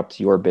disrupt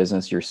your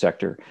business, your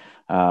sector.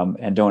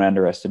 And don't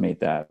underestimate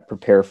that.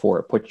 Prepare for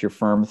it. Put your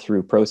firm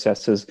through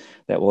processes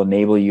that will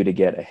enable you to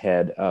get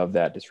ahead of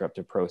that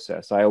disruptive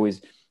process. I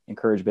always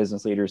encourage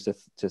business leaders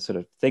to sort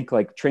of think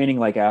like training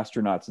like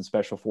astronauts in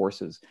special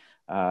forces.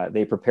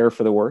 They prepare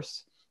for the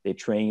worst. They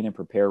train and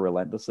prepare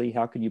relentlessly.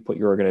 How can you put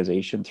your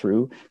organization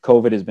through?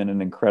 COVID has been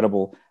an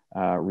incredible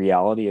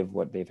reality of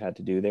what they've had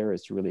to do there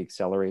is to really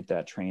accelerate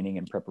that training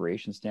and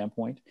preparation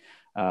standpoint.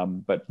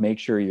 But make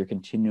sure you're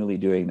continually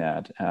doing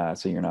that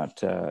so you're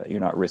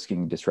not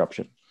risking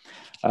disruption.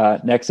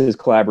 Next is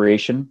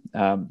collaboration.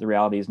 The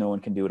reality is no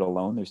one can do it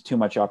alone. There's too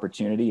much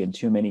opportunity and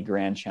too many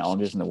grand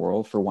challenges in the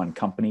world for one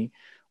company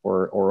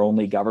or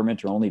only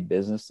government or only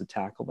business to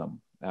tackle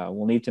them.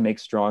 We'll need to make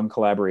strong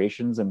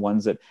collaborations and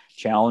ones that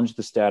challenge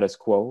the status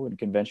quo and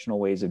conventional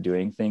ways of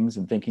doing things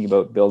and thinking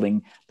about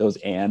building those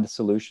and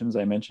solutions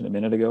I mentioned a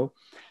minute ago.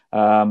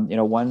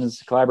 One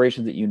is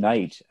collaborations that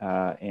unite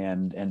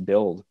and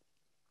build.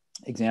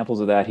 Examples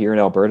of that here in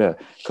Alberta,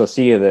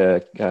 COSIA,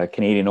 the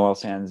Canadian Oil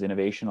Sands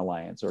Innovation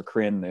Alliance, or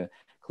CRIN, the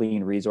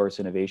Clean Resource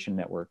Innovation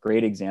Network,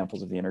 great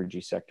examples of the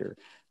energy sector.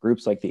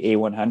 Groups like the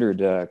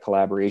A100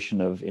 collaboration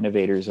of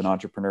innovators and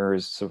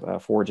entrepreneurs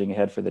forging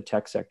ahead for the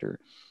tech sector.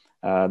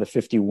 The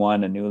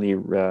 51, a newly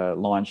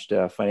launched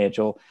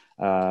financial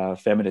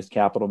feminist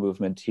capital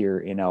movement here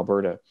in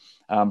Alberta.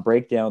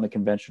 Break down the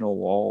conventional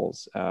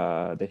walls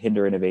that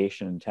hinder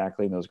innovation and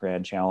tackling those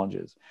grand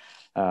challenges.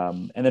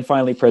 And then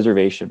finally,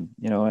 preservation,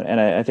 and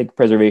I think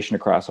preservation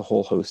across a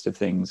whole host of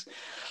things,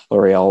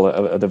 L'Oreal,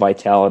 of the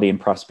vitality and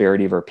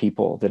prosperity of our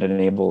people that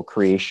enable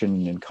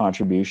creation and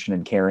contribution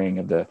and carrying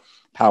of the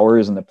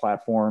powers and the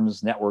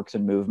platforms, networks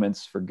and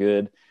movements for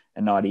good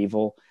and not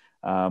evil.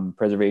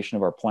 Preservation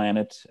of our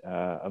planet,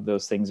 of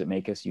those things that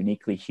make us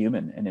uniquely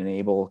human and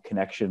enable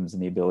connections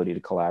and the ability to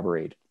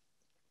collaborate.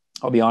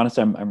 I'll be honest,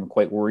 I'm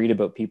quite worried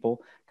about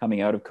people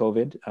coming out of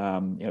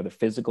COVID, the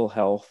physical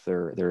health,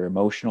 their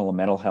emotional and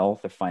mental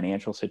health, their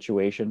financial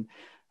situation,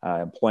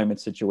 employment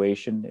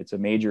situation. It's a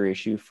major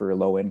issue for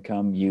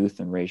low-income youth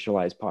and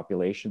racialized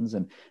populations.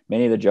 And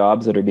many of the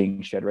jobs that are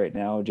being shed right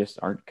now just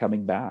aren't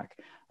coming back.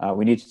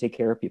 We need to take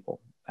care of people.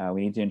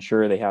 We need to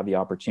ensure they have the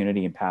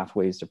opportunity and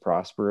pathways to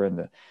prosper,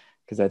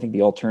 because I think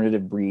the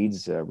alternative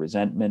breeds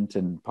resentment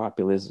and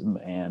populism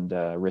and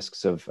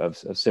risks of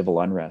civil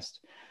unrest.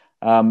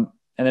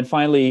 And then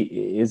finally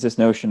is this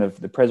notion of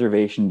the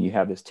preservation. You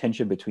have this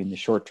tension between the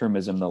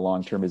short-termism and the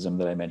long-termism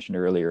that I mentioned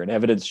earlier. And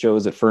evidence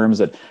shows that firms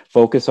that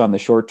focus on the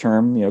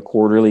short-term,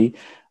 quarterly,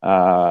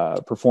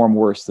 perform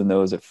worse than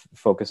those that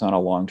focus on a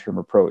long-term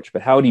approach.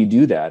 But how do you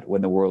do that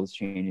when the world is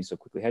changing so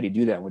quickly? How do you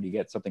do that when you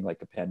get something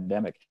like a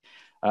pandemic?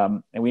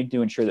 And we need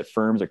to ensure that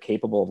firms are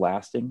capable of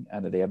lasting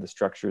and that they have the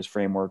structures,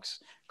 frameworks,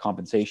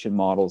 compensation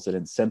models that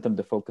incent them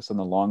to focus on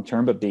the long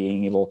term, but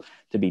being able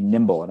to be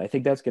nimble. And I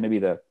think that's going to be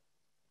the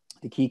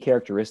key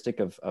characteristic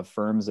of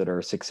firms that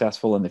are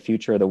successful in the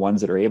future, are the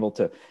ones that are able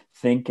to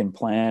think and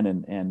plan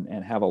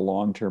and have a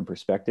long-term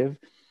perspective,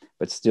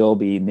 but still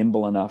be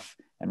nimble enough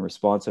and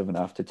responsive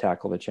enough to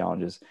tackle the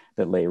challenges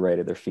that lay right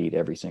at their feet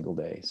every single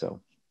day. So.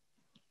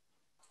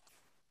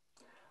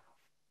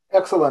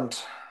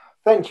 Excellent.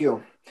 Thank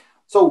you.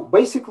 So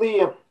basically,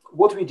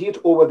 what we did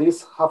over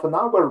this half an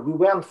hour, we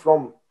went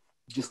from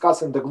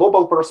discussing the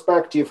global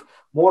perspective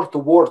more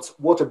towards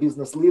what a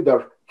business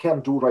leader can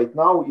do right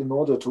now in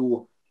order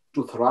to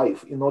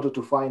thrive, in order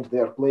to find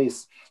their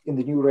place in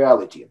the new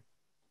reality.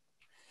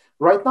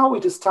 Right now,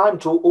 it is time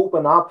to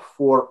open up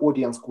for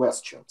audience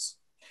questions.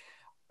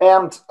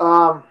 And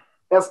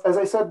as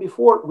I said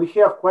before, we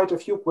have quite a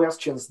few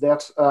questions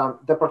that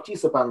the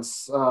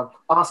participants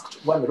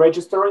asked when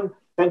registering.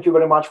 Thank you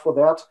very much for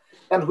that.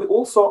 And we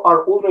also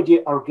are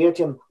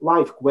getting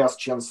live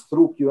questions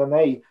through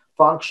Q&A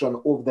function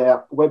of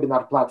the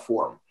webinar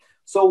platform.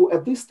 So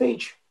at this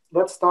stage,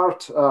 let's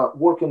start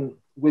working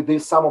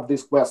with some of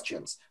these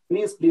questions.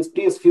 Please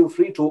feel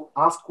free to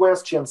ask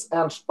questions,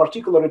 and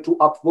particularly to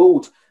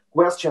upvote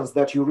questions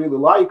that you really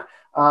like.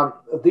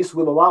 This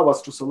will allow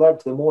us to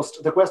select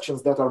the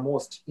questions that are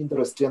most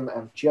interesting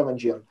and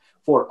challenging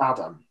for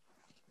Adam.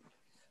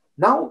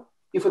 Now,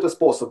 if it is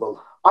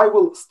possible, I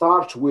will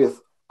start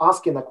with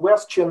asking a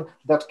question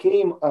that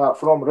came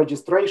from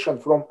registration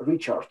from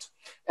Richard.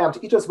 And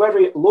it is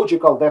very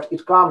logical that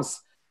it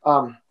comes,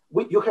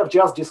 you have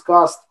just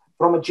discussed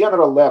from a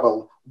general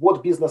level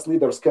what business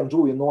leaders can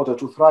do in order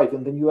to thrive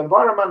in the new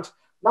environment.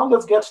 Now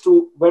let's get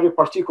to a very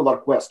particular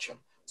question.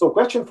 So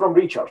question from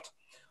Richard.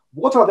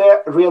 What are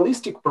the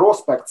realistic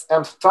prospects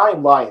and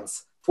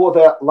timelines for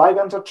the live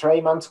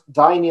entertainment,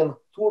 dining,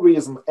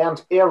 tourism,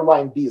 and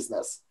airline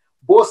business?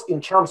 both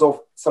in terms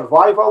of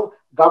survival,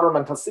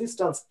 government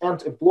assistance,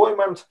 and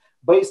employment,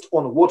 based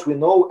on what we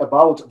know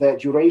about the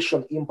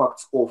duration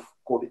impacts of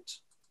COVID?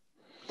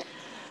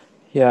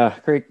 Yeah,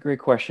 great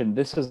question.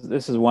 This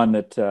is one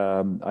that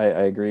I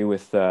agree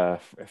with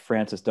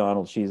Frances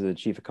Donald. She's the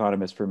chief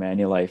economist for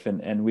Manulife,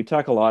 and we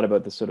talk a lot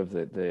about the sort of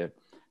the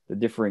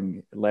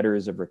differing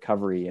letters of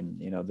recovery, and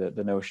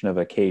the notion of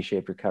a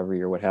K-shaped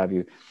recovery or what have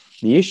you.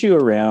 The issue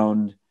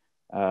around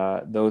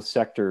those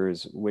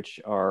sectors which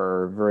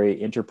are very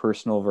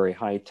interpersonal, very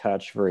high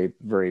touch,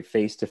 very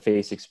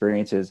face-to-face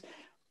experiences,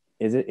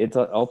 it's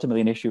ultimately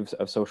an issue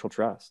of social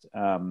trust.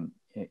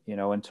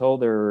 Until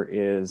there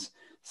is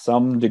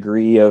some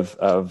degree of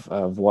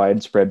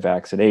widespread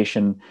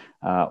vaccination,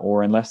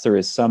 or unless there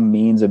is some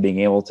means of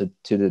being able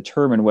to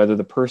determine whether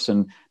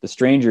the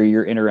stranger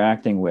you're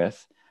interacting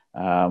with,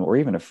 or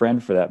even a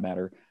friend for that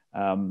matter,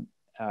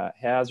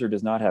 has or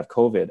does not have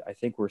COVID, I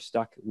think we're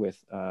stuck with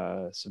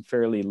some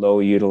fairly low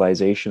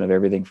utilization of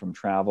everything from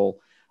travel,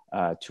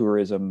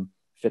 tourism,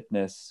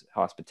 fitness,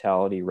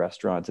 hospitality,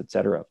 restaurants,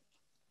 etc.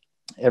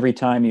 Every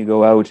time you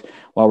go out,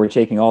 while we're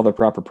taking all the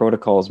proper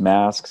protocols,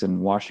 masks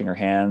and washing our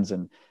hands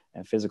and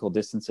physical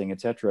distancing,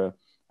 etc.,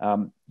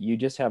 you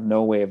just have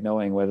no way of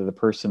knowing whether the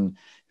person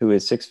who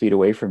is 6 feet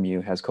away from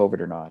you has COVID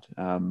or not,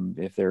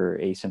 if they're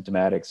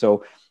asymptomatic.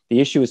 So the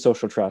issue is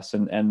social trust,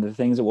 and the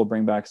things that will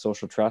bring back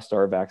social trust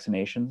are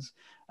vaccinations,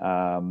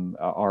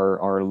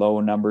 are low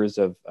numbers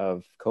of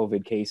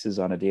COVID cases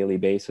on a daily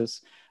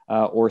basis,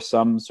 or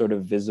some sort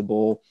of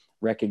visible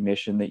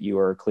recognition that you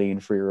are clean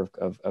free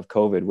of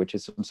COVID, which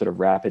is some sort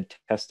of rapid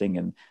testing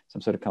and some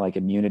sort of kind of like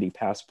immunity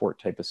passport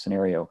type of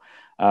scenario.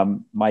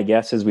 My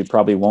guess is we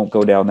probably won't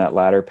go down that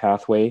latter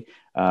pathway.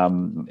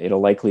 It'll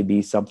likely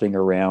be something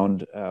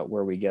around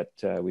where we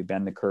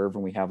bend the curve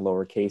and we have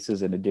lower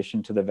cases in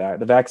addition to the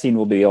vaccine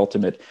will be the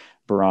ultimate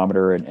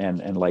barometer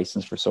and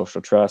license for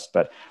social trust.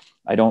 But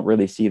I don't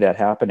really see that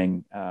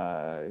happening.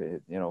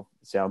 It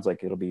sounds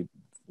like it'll be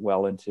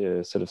well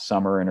into sort of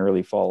summer and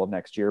early fall of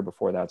next year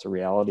before that's a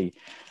reality.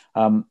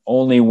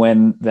 Only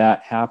when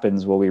that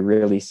happens will we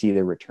really see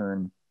the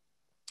return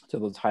to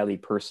those highly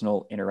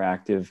personal,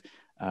 interactive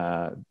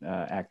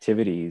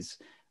activities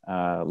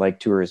like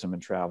tourism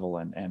and travel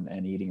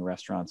and eating,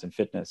 restaurants and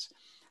fitness.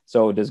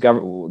 So does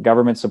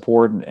government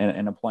support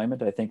and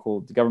employment? I think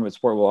the government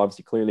support will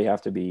obviously clearly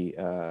have to be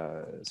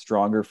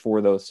stronger for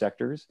those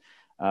sectors.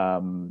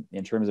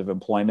 In terms of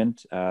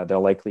employment,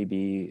 they'll likely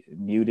be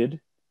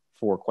muted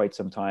for quite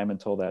some time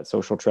until that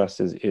social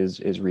trust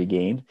is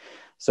regained.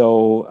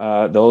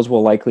 So those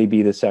will likely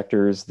be the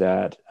sectors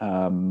that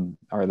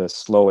are the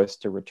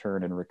slowest to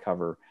return and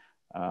recover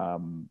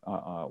from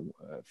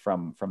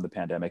the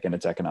pandemic and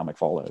its economic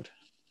fallout.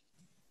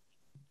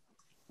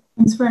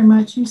 Thanks very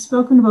much. You've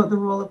spoken about the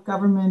role of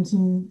government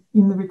in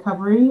the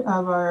recovery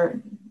of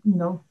our,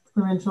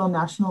 provincial and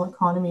national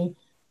economy,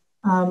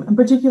 and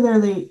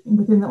particularly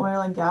within the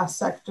oil and gas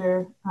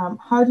sector.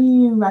 How do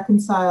you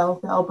reconcile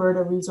the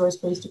Alberta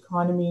resource-based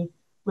economy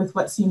with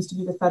what seems to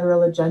be the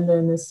federal agenda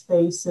in this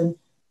space? And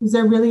is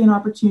there really an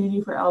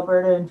opportunity for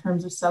Alberta in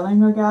terms of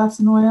selling our gas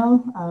and oil?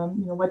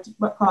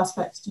 What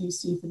prospects do you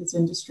see for this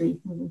industry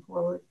moving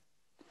forward?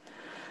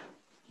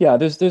 Yeah,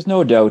 there's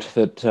no doubt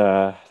that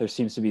there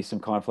seems to be some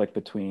conflict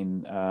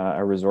between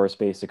a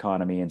resource-based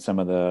economy and some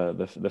of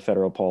the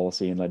federal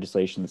policy and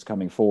legislation that's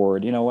coming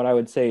forward. What I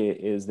would say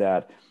is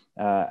that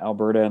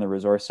Alberta and the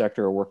resource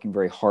sector are working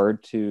very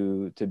hard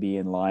to be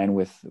in line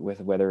with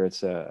whether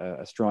it's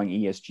a strong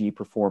ESG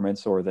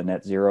performance or the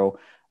net zero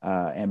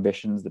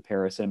ambitions, the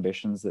Paris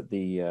ambitions that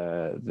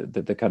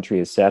the country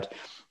has set.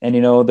 And,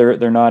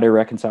 they're not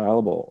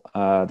irreconcilable.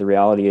 The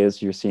reality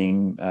is you're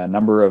seeing a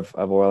number of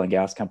oil and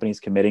gas companies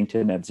committing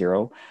to net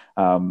zero.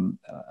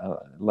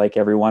 Like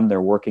everyone,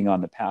 they're working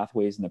on the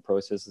pathways and the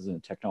processes and the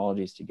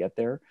technologies to get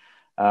there.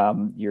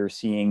 You're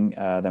seeing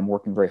them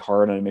working very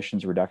hard on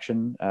emissions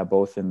reduction,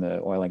 both in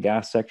the oil and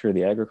gas sector,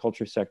 the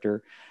agriculture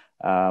sector.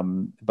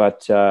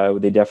 But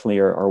they definitely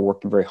are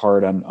working very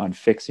hard on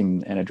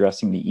fixing and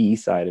addressing the E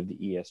side of the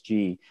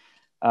ESG.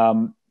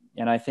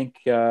 And I think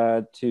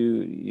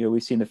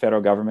we've seen the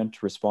federal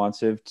government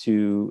responsive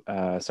to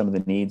some of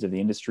the needs of the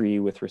industry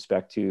with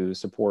respect to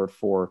support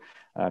for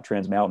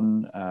Trans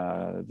Mountain,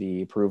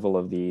 the approval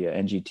of the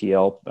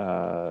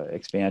NGTL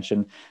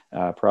expansion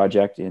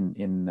project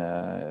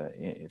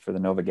for the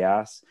Nova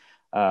Gas.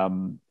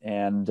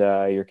 And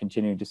you're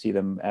continuing to see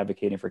them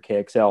advocating for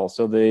KXL.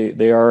 So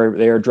they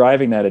are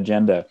driving that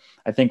agenda.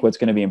 I think what's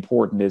going to be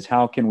important is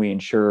how can we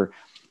ensure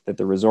that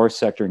the resource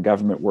sector and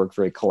government work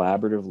very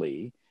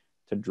collaboratively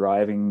to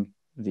driving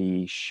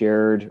the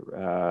shared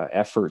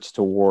efforts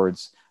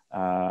towards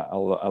a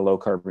low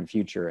carbon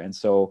future. And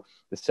so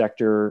the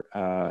sector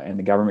and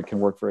the government can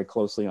work very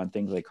closely on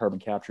things like carbon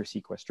capture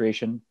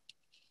sequestration,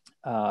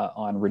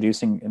 on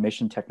reducing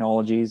emission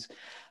technologies.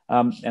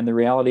 And the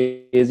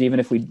reality is, even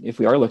if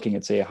we are looking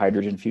at, say, a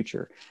hydrogen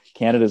future,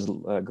 Canada's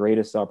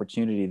greatest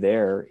opportunity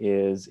there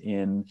is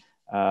in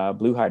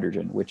blue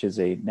hydrogen, which is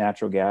a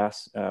natural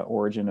gas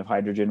origin of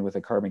hydrogen with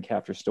a carbon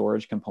capture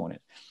storage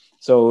component.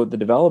 So the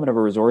development of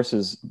our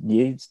resources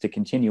needs to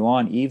continue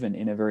on even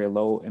in a very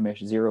low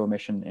emission, zero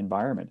emission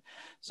environment.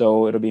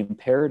 So it'll be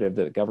imperative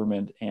that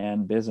government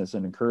and business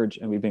and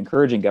we've been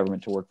encouraging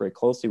government to work very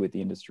closely with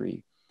the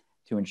industry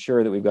to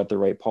ensure that we've got the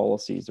right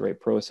policies, the right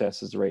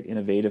processes, the right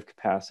innovative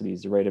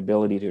capacities, the right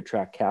ability to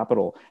attract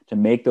capital to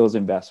make those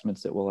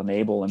investments that will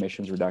enable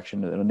emissions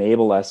reduction, that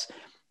enable us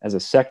as a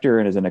sector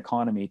and as an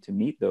economy to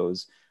meet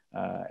those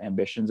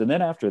ambitions. And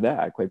then after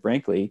that, quite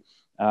frankly,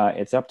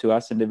 it's up to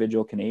us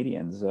individual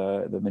Canadians.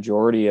 The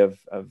majority of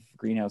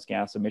greenhouse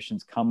gas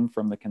emissions come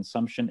from the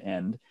consumption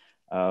end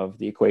of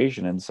the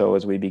equation. And so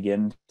as we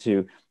begin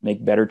to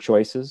make better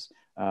choices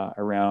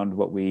around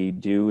what we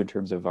do in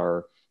terms of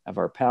our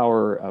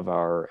power, of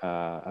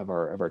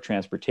our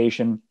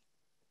transportation.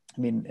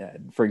 I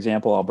mean, for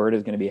example, Alberta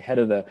is going to be ahead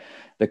of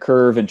the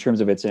curve in terms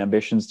of its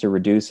ambitions to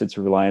reduce its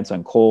reliance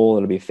on coal.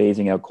 It'll be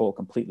phasing out coal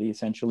completely,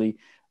 essentially,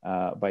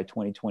 by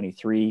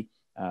 2023,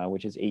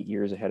 which is 8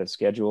 years ahead of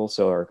schedule.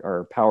 So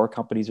our power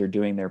companies are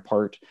doing their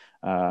part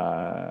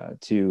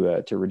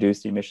to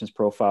reduce the emissions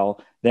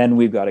profile. Then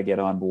we've got to get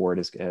on board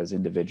as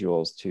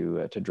individuals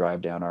to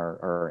drive down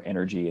our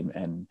energy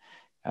and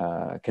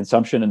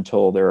consumption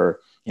until there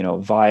are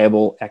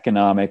viable,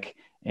 economic,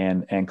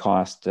 and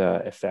cost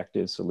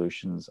effective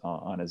solutions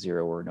on a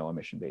zero or no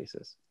emission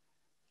basis.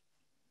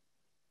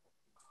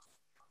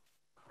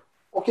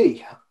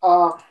 Okay,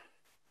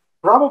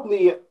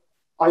 probably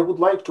I would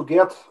like to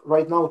get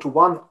right now to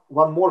one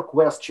more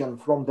question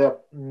from the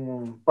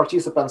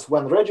participants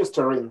when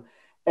registering.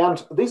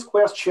 And this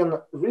question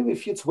really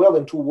fits well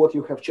into what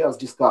you have just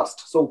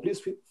discussed. So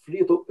please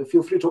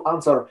feel free to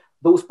answer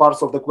those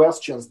parts of the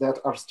questions that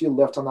are still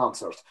left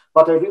unanswered.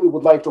 But I really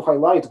would like to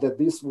highlight that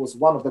this was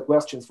one of the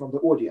questions from the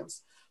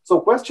audience. So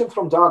question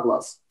from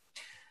Douglas.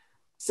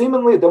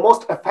 Seemingly the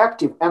most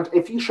effective and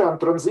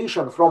efficient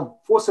transition from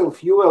fossil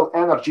fuel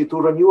energy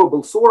to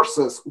renewable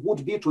sources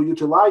would be to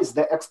utilize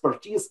the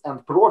expertise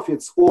and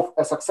profits of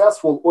a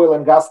successful oil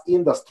and gas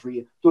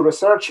industry to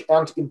research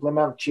and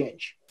implement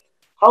change.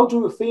 How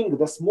do you think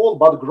the small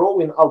but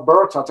growing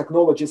Alberta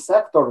technology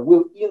sector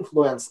will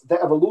influence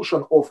the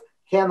evolution of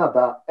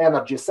Canada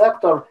energy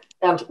sector,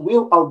 and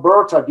will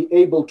Alberta be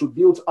able to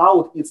build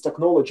out its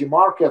technology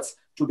markets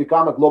to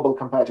become a global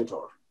competitor?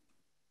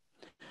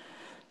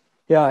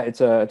 Yeah,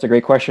 it's a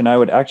great question. I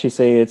would actually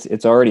say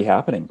it's already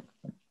happening.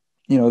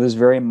 There's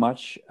very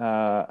much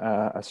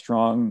a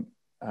strong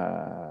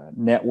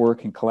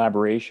network and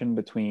collaboration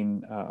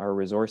between our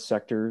resource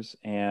sectors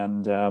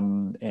and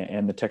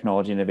the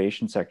technology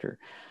innovation sector.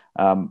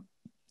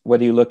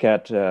 Whether you look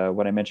at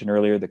what I mentioned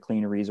earlier, the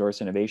Clean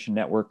Resource Innovation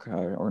Network,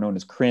 or known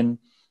as CRIN,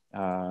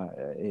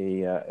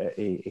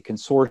 a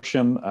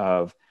consortium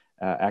of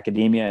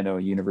academia. I know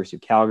University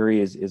of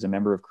Calgary is a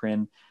member of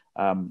CRIN.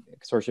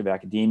 Consortium of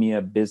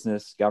academia,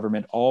 business,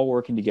 government, all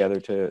working together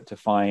to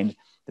find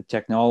the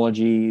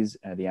technologies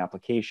and the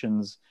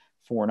applications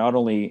for not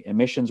only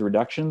emissions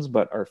reductions,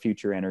 but our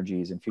future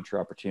energies and future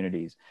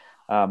opportunities.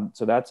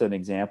 So that's an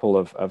example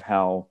of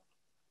how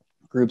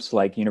groups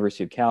like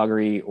University of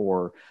Calgary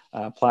or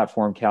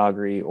Platform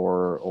Calgary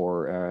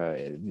or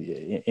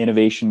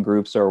innovation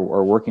groups are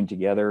working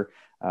together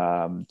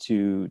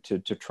to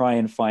try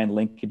and find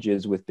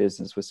linkages with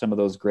business, with some of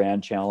those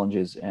grand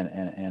challenges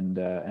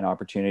and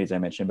opportunities I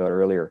mentioned about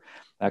earlier.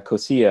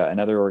 COSIA,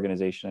 another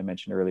organization I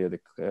mentioned earlier,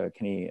 the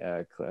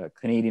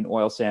Canadian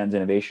Oil Sands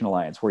Innovation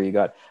Alliance, where you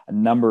got a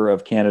number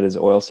of Canada's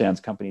oil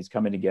sands companies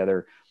coming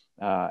together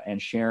and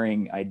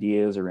sharing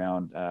ideas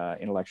around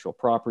intellectual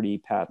property,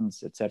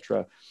 patents,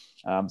 etc.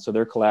 So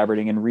they're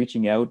collaborating and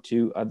reaching out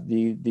to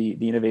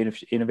the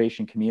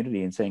innovation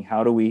community and saying,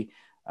 how do we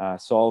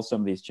solve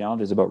some of these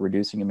challenges about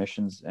reducing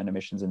emissions and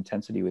emissions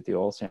intensity with the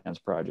oil sands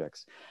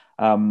projects?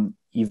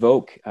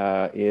 Evoke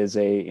is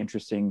a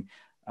interesting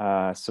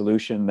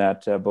solution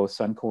that both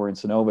Suncor and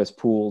Cenovus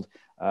pooled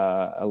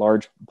a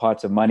large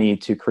pots of money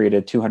to create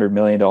a $200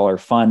 million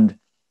fund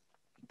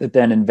that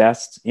then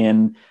invests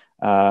in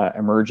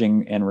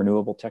emerging and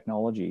renewable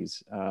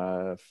technologies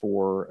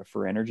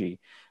for energy.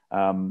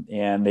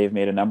 And they've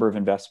made a number of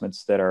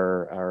investments that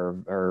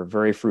are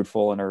very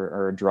fruitful and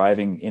are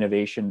driving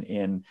innovation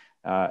in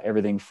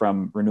everything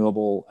from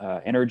renewable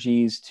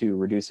energies to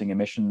reducing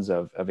emissions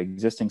of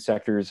existing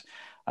sectors.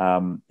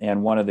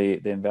 And one of the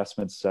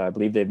investments I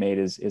believe they've made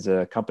is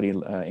a company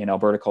in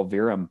Alberta called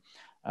Virum,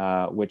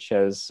 which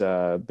has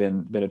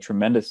been a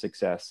tremendous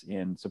success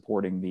in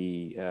supporting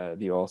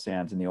the oil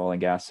sands and the oil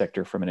and gas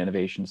sector from an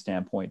innovation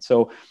standpoint.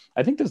 So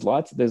I think there's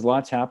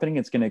lots happening.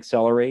 It's going to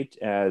accelerate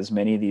as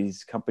many of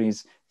these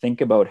companies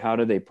think about how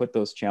do they put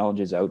those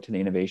challenges out to the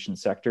innovation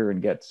sector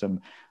and get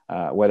some,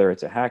 whether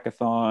it's a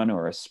hackathon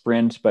or a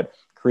sprint, but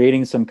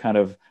creating some kind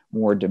of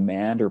more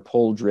demand or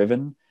pull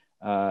driven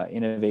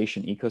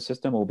innovation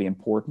ecosystem will be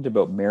important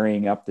about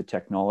marrying up the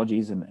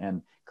technologies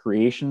and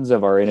creations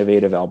of our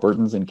innovative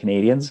Albertans and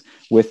Canadians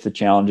with the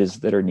challenges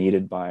that are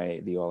needed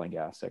by the oil and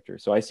gas sector.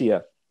 So I see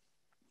a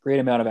great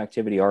amount of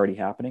activity already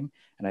happening,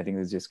 and I think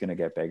it's just going to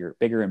get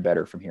bigger and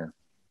better from here.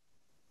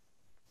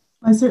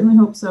 I certainly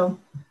hope so.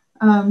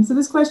 So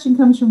this question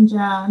comes from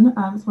Jan.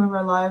 It's one of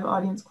our live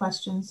audience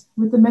questions.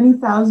 With the many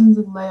thousands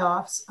of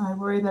layoffs, I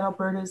worry that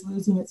Alberta is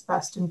losing its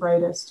best and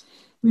brightest.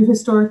 We've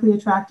historically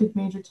attracted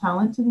major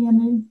talent to the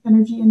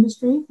energy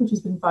industry, which has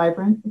been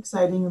vibrant,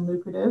 exciting, and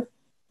lucrative.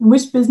 In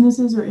which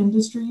businesses or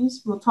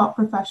industries will top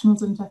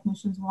professionals and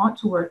technicians want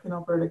to work in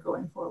Alberta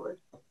going forward?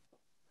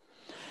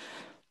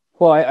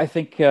 Well, I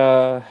think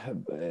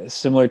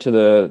similar to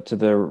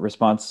the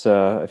response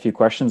a few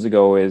questions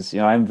ago is,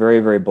 I'm very,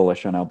 very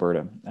bullish on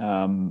Alberta.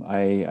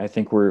 I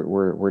think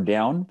we're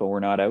down, but we're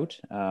not out,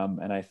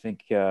 and I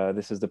think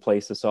this is the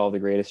place to solve the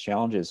greatest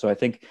challenges. So I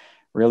think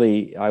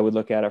really I would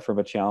look at it from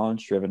a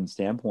challenge-driven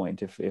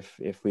standpoint.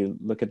 If we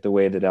look at the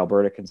way that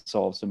Alberta can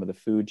solve some of the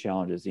food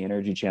challenges, the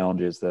energy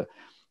challenges, the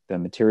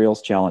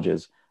materials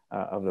challenges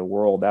of the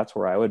world, that's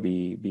where I would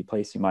be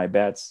placing my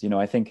bets.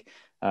 I think.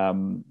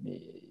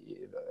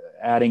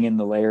 Adding in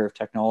the layer of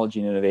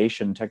technology and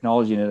innovation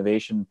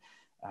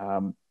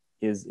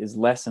is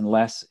less and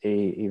less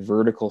a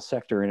vertical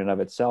sector in and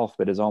of itself,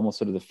 but is almost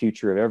sort of the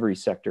future of every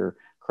sector,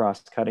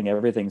 cross-cutting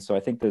everything. So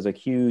I think there's a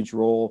huge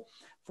role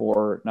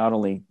for not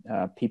only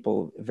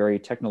people very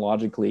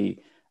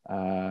technologically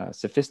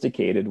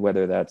sophisticated,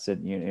 whether that's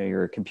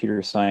you're a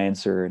computer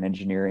science or an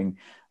engineering,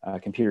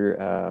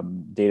 computer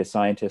data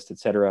scientist, et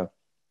cetera.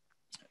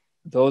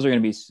 Those are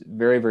going to be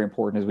very, very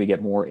important as we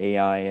get more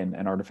AI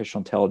and artificial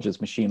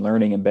intelligence, machine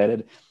learning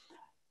embedded.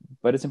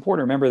 But it's important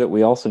to remember that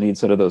we also need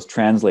sort of those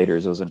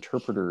translators, those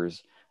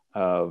interpreters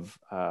of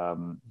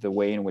the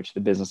way in which the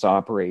business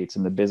operates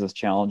and the business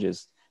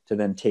challenges to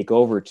then take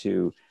over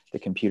to the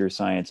computer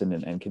science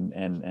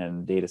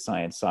and data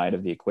science side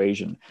of the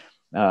equation.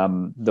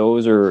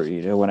 Those are,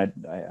 when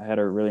I had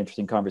a really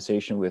interesting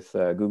conversation with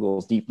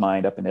Google's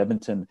DeepMind up in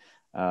Edmonton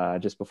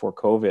just before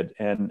COVID.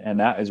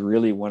 And that is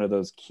really one of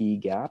those key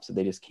gaps that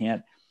they just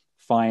can't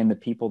find the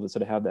people that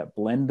sort of have that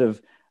blend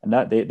of, and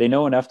that they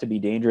know enough to be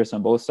dangerous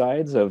on both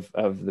sides of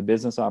the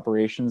business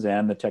operations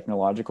and the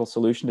technological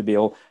solution to be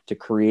able to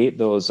create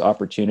those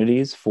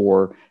opportunities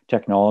for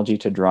technology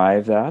to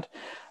drive that.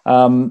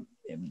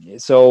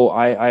 So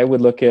I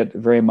would look at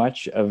very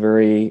much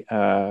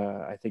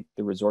I think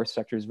the resource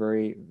sector is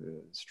very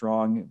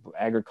strong,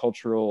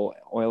 agricultural,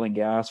 oil and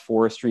gas,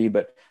 forestry,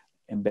 but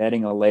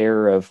embedding a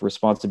layer of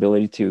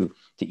responsibility to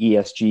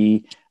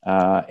ESG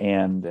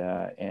and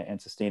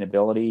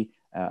sustainability,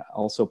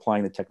 also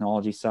applying the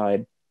technology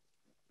side.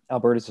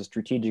 Alberta is a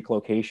strategic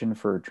location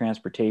for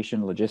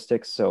transportation,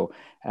 logistics, so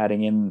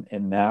adding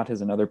in that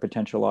is another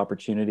potential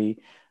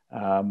opportunity.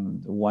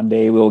 One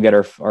day we'll get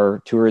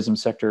our tourism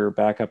sector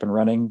back up and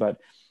running, but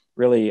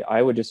really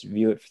I would just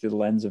view it through the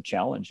lens of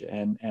challenge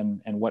and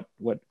what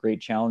great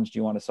challenge do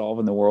you want to solve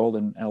in the world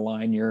and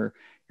align your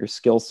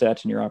skill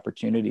set and your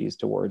opportunities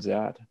towards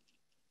that.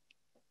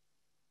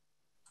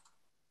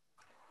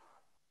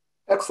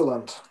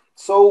 Excellent.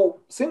 So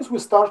since we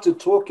started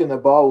talking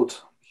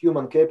about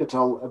human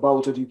capital,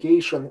 about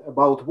education,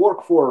 about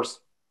workforce,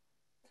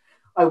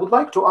 I would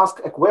like to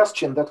ask a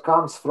question that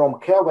comes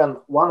from Kevin,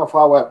 one of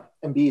our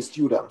MBA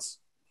students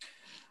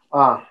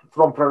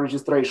from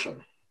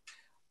pre-registration.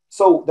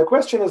 So the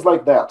question is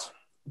like that.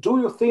 Do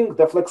you think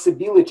the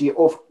flexibility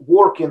of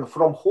working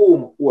from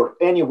home or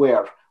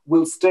anywhere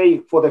will stay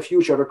for the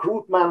future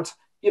recruitment?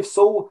 If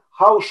so,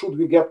 how should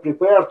we get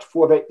prepared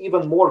for the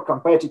even more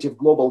competitive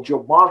global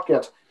job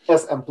market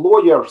as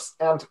employers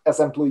and as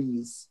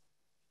employees?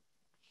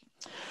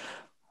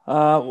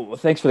 Well,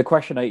 thanks for the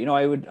question.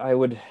 I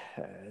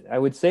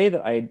would say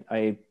that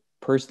I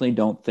personally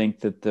don't think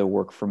that the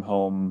work from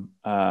home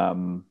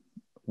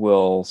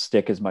will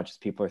stick as much as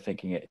people are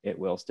thinking it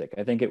will stick.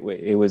 I think it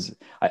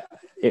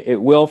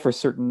will for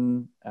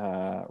certain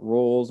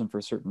roles and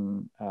for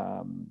certain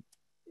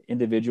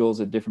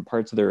individuals at different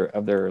parts of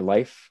their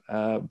life,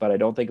 but I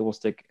don't think it will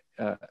stick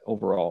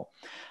overall.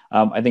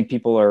 I think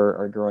people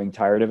are growing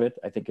tired of it.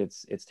 I think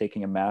it's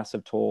taking a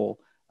massive toll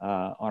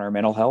on our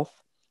mental health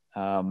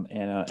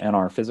and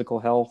our physical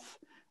health,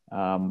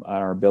 on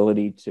our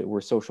ability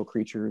we're social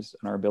creatures,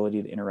 and our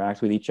ability to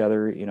interact with each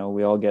other.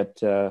 We all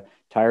get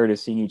tired of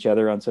seeing each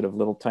other on sort of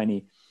little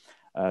tiny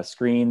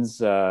screens,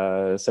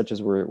 such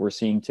as we're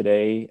seeing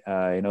today.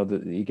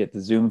 You get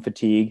the Zoom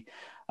fatigue.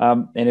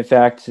 And in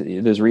fact,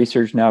 there's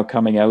research now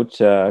coming out.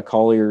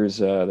 Colliers,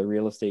 the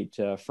real estate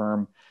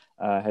firm,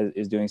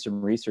 is doing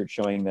some research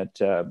showing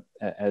that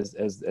as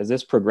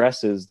this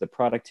progresses, the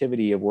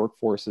productivity of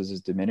workforces is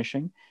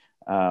diminishing,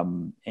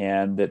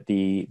 and that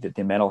the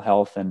mental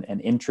health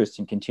and interest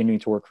in continuing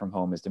to work from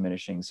home is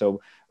diminishing.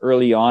 So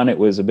early on, it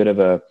was a bit of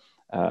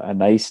a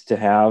nice to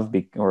have,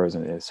 or it was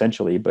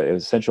essentially, but it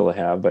was essential to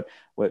have. But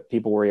what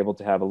people were able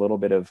to have a little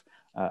bit of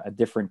a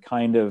different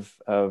kind of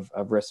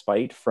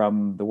respite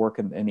from the work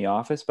in the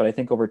office. But I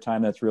think over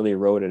time that's really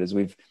eroded as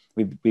we've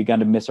begun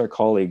to miss our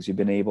colleagues.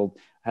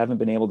 Haven't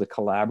been able to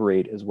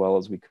collaborate as well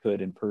as we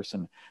could in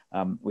person.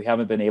 We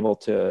haven't been able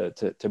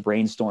to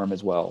brainstorm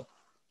as well.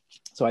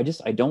 So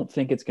I don't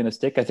think it's going to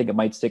stick. I think it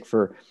might stick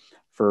for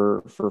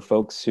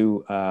folks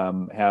who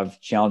have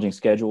challenging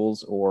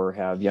schedules or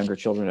have younger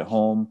children at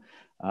home.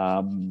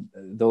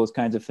 Those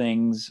kinds of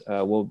things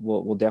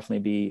will definitely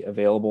be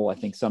available. I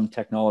think some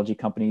technology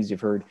companies,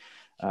 you've heard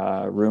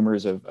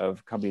rumors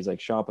of companies like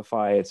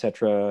Shopify, et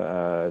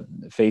cetera,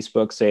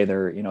 Facebook say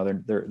they're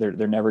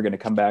never going to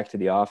come back to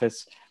the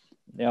office.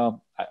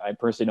 I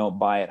personally don't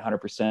buy it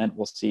 100%.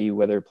 We'll see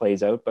whether it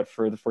plays out, but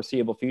for the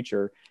foreseeable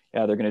future,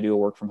 they're going to do a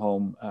work from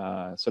home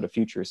sort of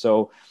future.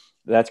 So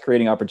that's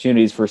creating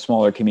opportunities for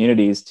smaller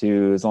communities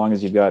to, as long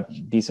as you've got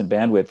decent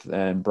bandwidth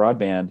and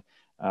broadband,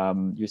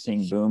 you're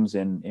seeing booms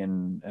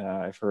in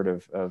I've heard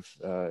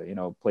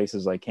of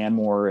places like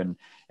Canmore and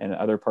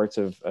other parts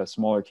of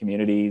smaller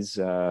communities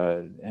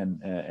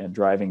and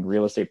driving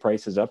real estate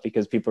prices up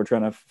because people are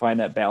trying to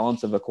find that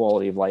balance of a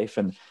quality of life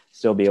and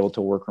still be able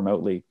to work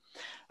remotely.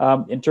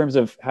 In terms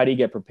of how do you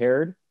get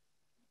prepared,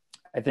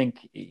 I think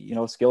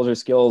skills are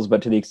skills,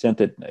 but to the extent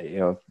that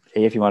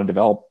if you want to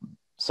develop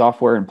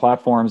software and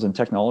platforms and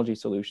technology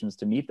solutions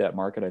to meet that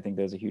market, I think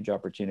there's a huge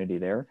opportunity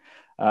there.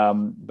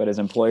 But as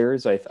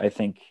employers, I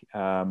think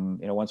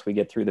once we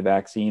get through the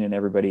vaccine and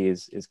everybody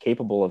is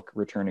capable of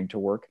returning to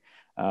work,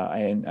 I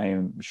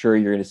am sure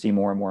you're going to see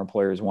more and more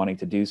employers wanting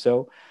to do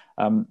so.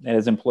 And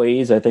as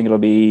employees, I think it'll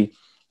be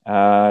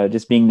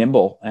just being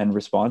nimble and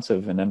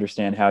responsive and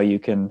understand how you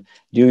can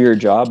do your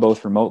job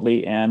both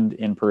remotely and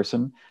in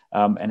person,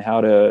 and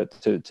how to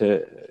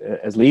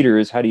as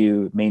leaders, how do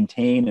you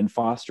maintain and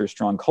foster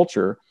strong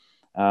culture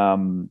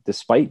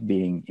despite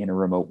being in a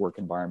remote work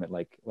environment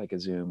like a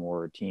Zoom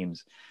or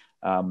Teams.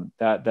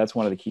 That's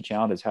one of the key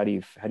challenges. How do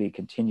you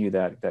continue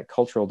that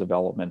cultural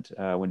development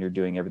when you're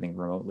doing everything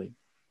remotely?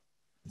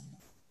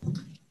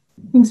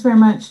 Thanks very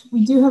much.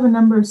 We do have a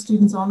number of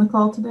students on the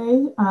call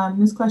today.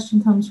 This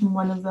question comes from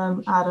one of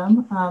them,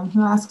 Adam,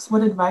 who asks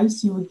what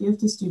advice you would give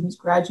to students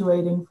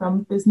graduating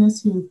from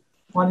business who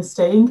want to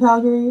stay in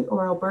Calgary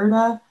or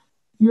Alberta.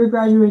 If you were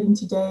graduating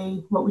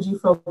today, what would you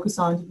focus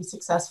on to be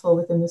successful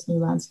within this new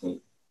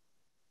landscape?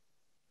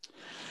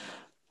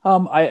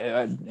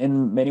 I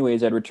in many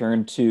ways, I'd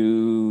return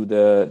to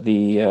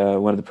the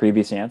one of the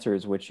previous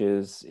answers, which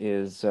is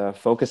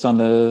focus on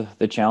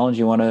the challenge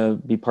you want to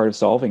be part of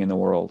solving in the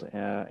world,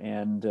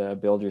 and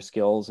build your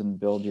skills and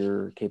build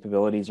your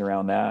capabilities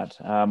around that.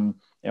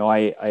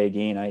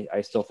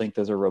 I still think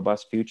there's a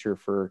robust future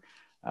for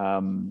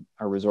our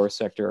resource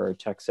sector, our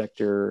tech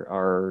sector,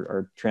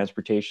 our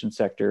transportation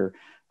sector,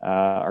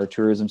 our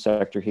tourism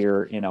sector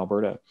here in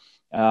Alberta.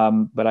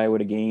 But I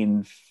would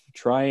again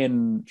try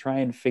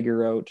and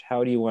figure out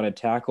how do you want to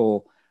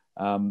tackle.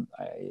 I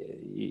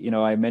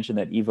mentioned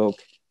that Evoke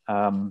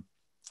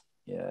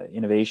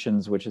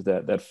Innovations, which is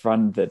that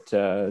fund that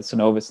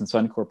Synovus and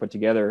Suncor put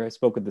together. I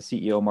spoke with the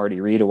CEO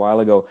Marty Reed a while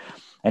ago,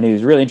 and it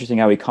was really interesting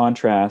how he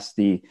contrasts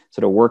the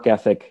sort of work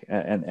ethic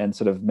and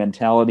sort of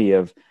mentality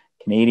of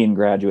Canadian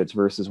graduates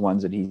versus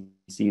ones that he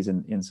sees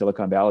in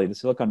Silicon Valley. The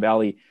Silicon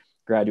Valley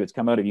graduates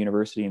come out of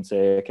university and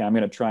say, okay, I'm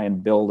going to try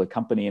and build a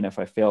company, and if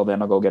I fail,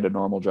 then I'll go get a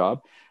normal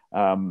job.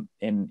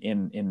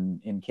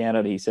 In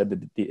Canada, he said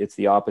that it's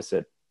the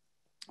opposite,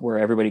 where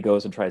everybody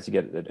goes and tries to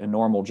get a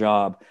normal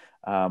job,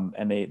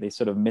 and they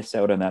sort of miss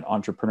out on that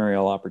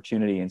entrepreneurial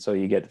opportunity, and so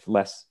you get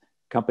less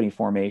company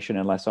formation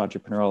and less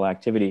entrepreneurial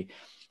activity.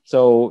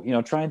 So,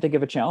 try and think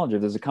of a challenge. If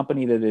there's a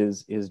company that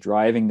is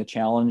driving the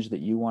challenge that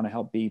you want to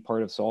help be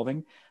part of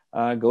solving,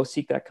 go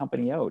seek that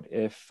company out.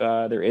 If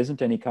there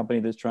isn't any company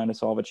that's trying to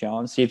solve a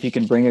challenge, see if you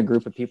can bring a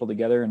group of people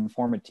together and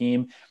form a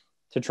team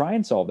to try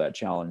and solve that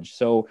challenge.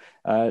 So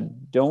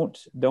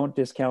don't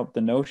discount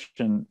the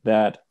notion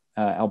that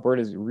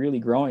Alberta is really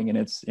growing in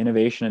its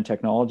innovation and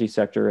technology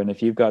sector. And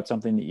if you've got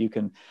something that you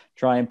can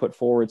try and put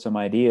forward some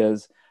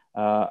ideas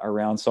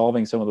around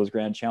solving some of those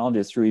grand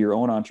challenges through your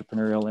own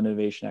entrepreneurial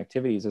innovation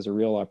activities, there's a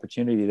real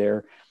opportunity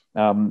there.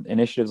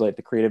 Initiatives like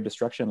the Creative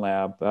Destruction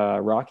Lab,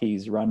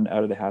 Rockies, run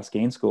out of the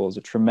Haskayne School, is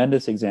a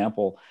tremendous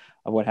example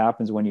of what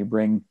happens when you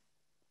bring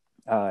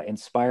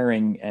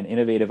inspiring and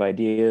innovative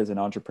ideas and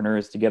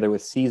entrepreneurs together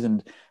with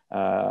seasoned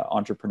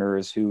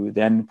entrepreneurs who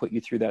then put you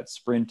through that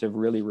sprint of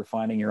really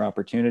refining your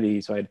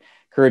opportunity. So I'd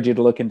encourage you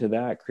to look into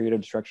that,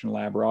 Creative Destruction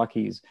Lab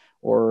Rockies,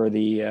 or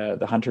the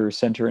Hunter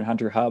Center and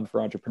Hunter Hub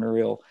for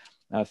entrepreneurial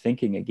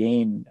thinking.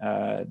 Again,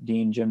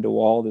 Dean Jim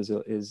DeWald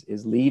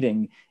is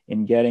leading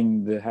in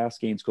getting the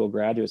Haskayne School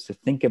graduates to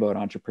think about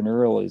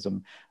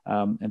entrepreneurialism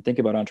and think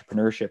about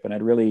entrepreneurship. And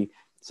I'd really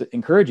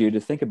encourage you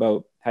to think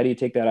about how do you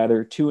take that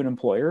either to an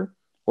employer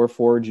or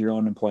forge your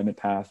own employment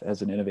path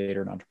as an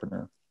innovator and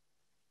entrepreneur.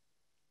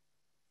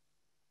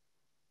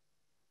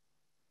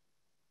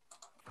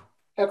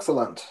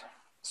 Excellent.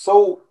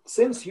 So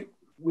since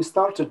we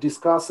started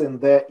discussing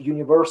the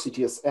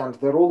universities and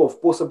the role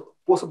of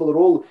possible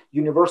role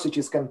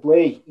universities can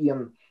play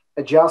in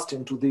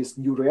adjusting to this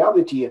new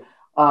reality,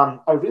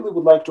 I really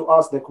would like to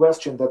ask the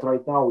question that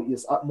right now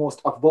is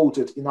most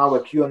upvoted in our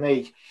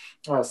Q&A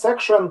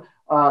section,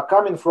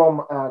 coming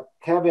from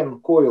Kevin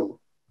Coyle.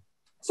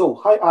 So,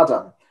 hi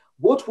Adam,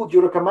 what would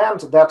you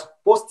recommend that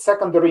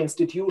post-secondary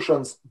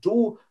institutions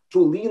do to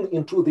lean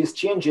into these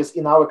changes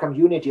in our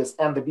communities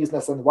and the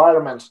business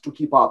environment to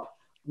keep up?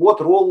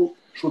 What role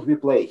should we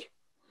play?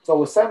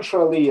 So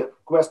essentially,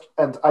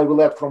 and I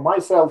will add from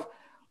myself,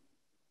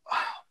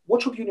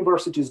 what should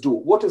universities do?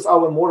 What is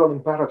our moral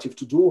imperative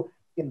to do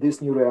in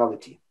this new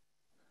reality?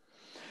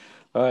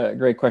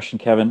 Great question,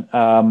 Kevin.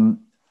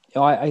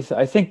 I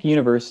think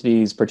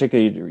universities,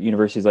 particularly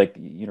universities like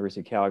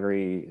University of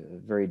Calgary,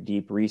 very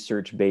deep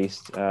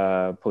research-based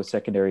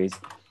post-secondaries,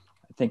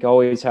 I think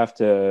always have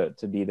to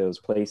be those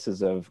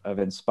places of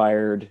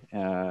inspired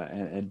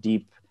and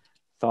deep,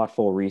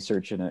 thoughtful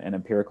research and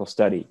empirical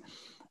study.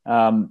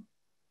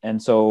 And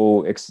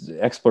so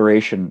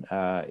exploration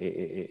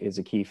is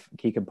a key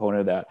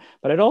component of that.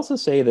 But I'd also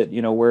say that,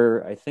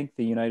 where I think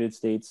the United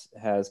States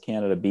has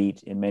Canada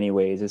beat in many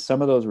ways is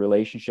some of those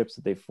relationships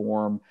that they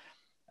form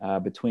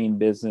between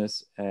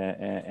business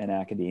and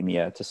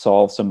academia to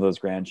solve some of those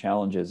grand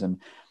challenges.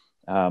 And,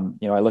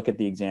 I look at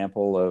the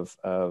example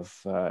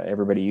of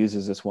everybody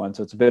uses this one,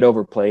 so it's a bit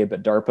overplayed,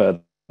 but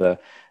DARPA,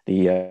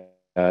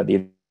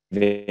 the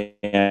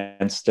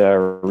advanced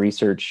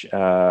research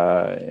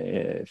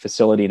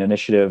facility and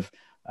initiative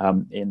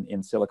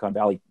in Silicon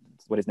Valley,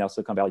 what is now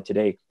Silicon Valley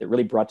today, that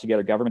really brought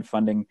together government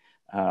funding,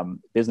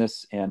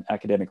 business and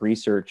academic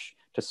research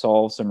to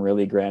solve some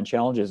really grand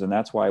challenges. And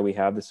that's why we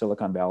have the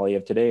Silicon Valley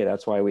of today.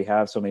 That's why we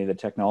have so many of the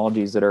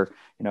technologies that are,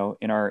 in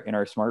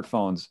our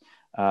smartphones.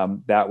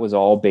 That was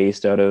all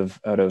based out of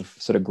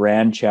sort of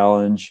grand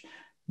challenge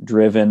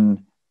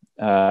driven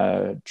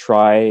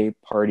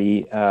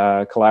tri-party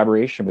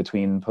collaboration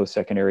between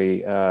post-secondary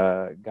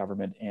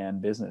government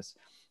and business.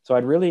 So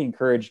I'd really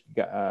encourage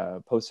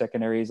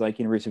post-secondaries like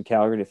University of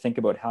Calgary to think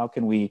about how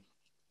can we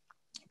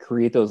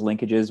create those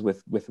linkages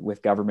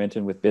with government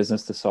and with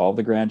business to solve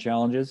the grand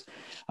challenges.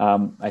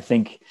 I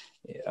think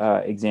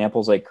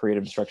examples like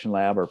Creative Destruction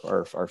Lab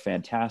are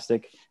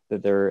fantastic.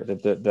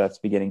 That's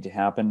beginning to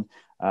happen.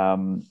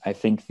 I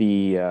think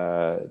the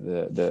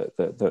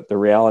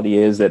reality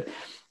is that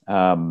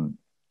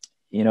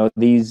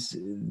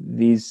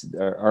these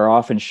are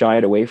often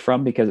shied away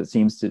from because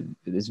it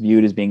is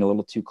viewed as being a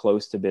little too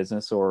close to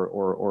business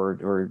or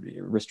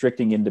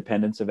restricting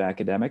independence of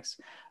academics.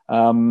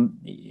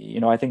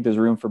 I think there's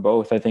room for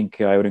both. I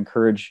think I would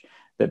encourage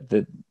that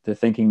the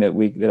thinking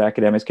that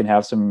academics can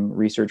have some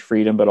research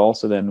freedom, but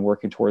also then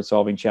working towards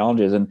solving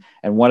challenges. And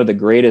one of the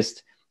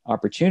greatest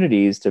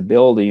opportunities to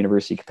build a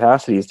university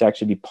capacity is to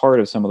actually be part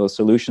of some of those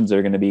solutions that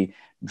are going to be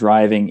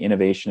driving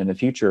innovation in the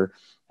future.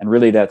 And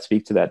really that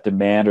speaks to that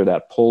demand or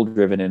that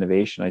pull-driven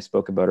innovation I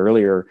spoke about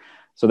earlier,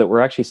 so that we're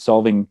actually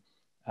solving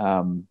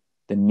the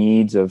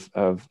needs of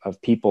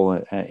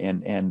people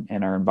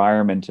and our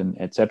environment and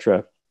et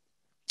cetera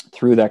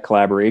through that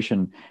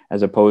collaboration,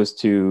 as opposed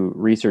to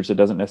research that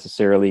doesn't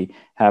necessarily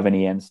have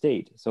any end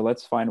state. So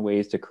let's find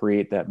ways to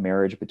create that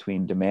marriage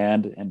between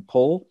demand and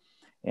pull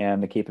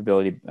and the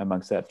capability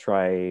amongst that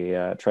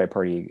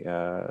tri-party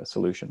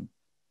solution.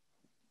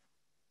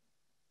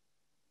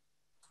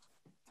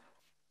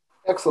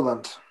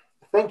 Excellent.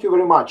 Thank you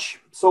very much.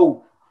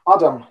 So,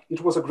 Adam,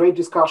 it was a great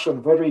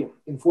discussion, very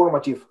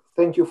informative.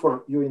 Thank you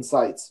for your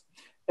insights.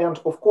 And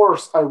of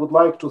course, I would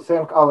like to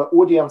thank our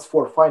audience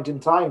for finding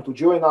time to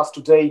join us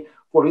today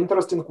for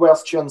interesting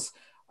questions.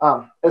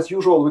 As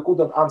usual, we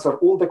couldn't answer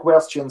all the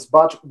questions,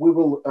 but we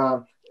will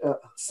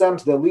send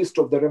the list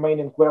of the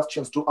remaining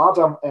questions to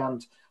Adam,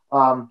 and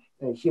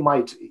he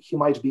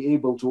might be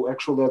able to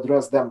actually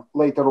address them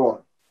later on.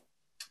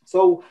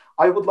 So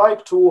I would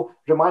like to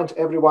remind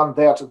everyone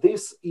that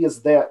this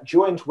is the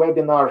joint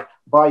webinar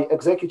by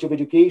Executive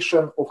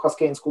Education of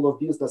Haskayne School of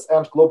Business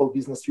and Global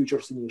Business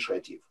Futures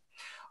Initiative.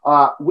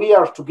 We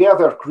are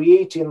together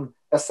creating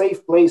a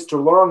safe place to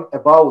learn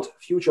about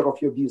future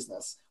of your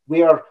business.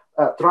 We are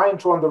trying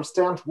to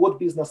understand what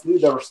business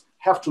leaders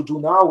have to do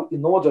now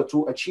in order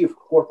to achieve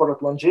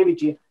corporate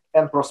longevity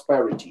and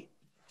prosperity.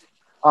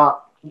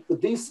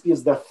 This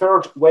is the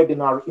third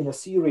webinar in a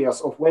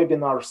series of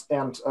webinars,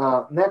 and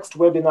next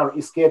webinar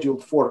is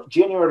scheduled for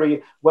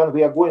January, when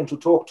we are going to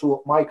talk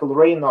to Michael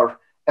Rayner,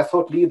 a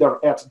thought leader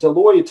at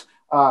Deloitte,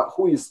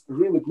 who is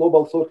really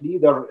global thought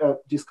leader,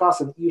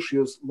 discussing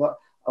issues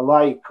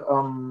like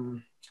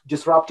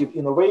disruptive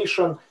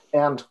innovation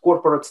and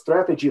corporate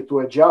strategy to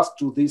adjust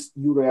to this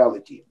new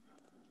reality.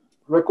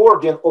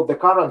 Recording of the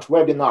current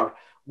webinar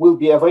will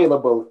be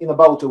available in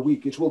about a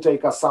week. It will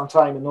take us some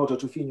time in order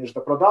to finish the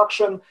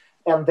production.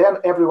 And then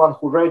everyone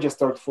who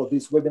registered for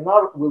this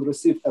webinar will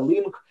receive a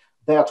link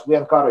that we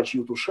encourage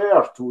you to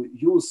share, to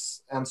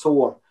use, and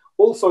so on.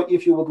 Also,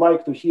 if you would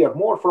like to hear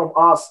more from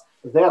us,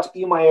 that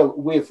email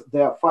with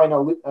the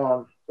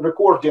final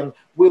recording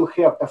will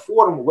have a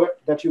form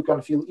that you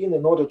can fill in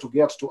order to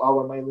get to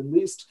our mailing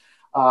list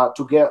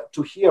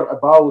to hear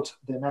about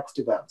the next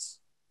events.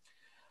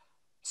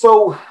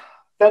 So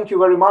thank you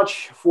very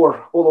much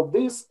for all of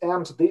this,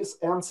 and this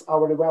ends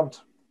our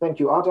event.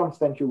 Thank you, Adam.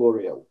 Thank you,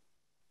 L'Oreal.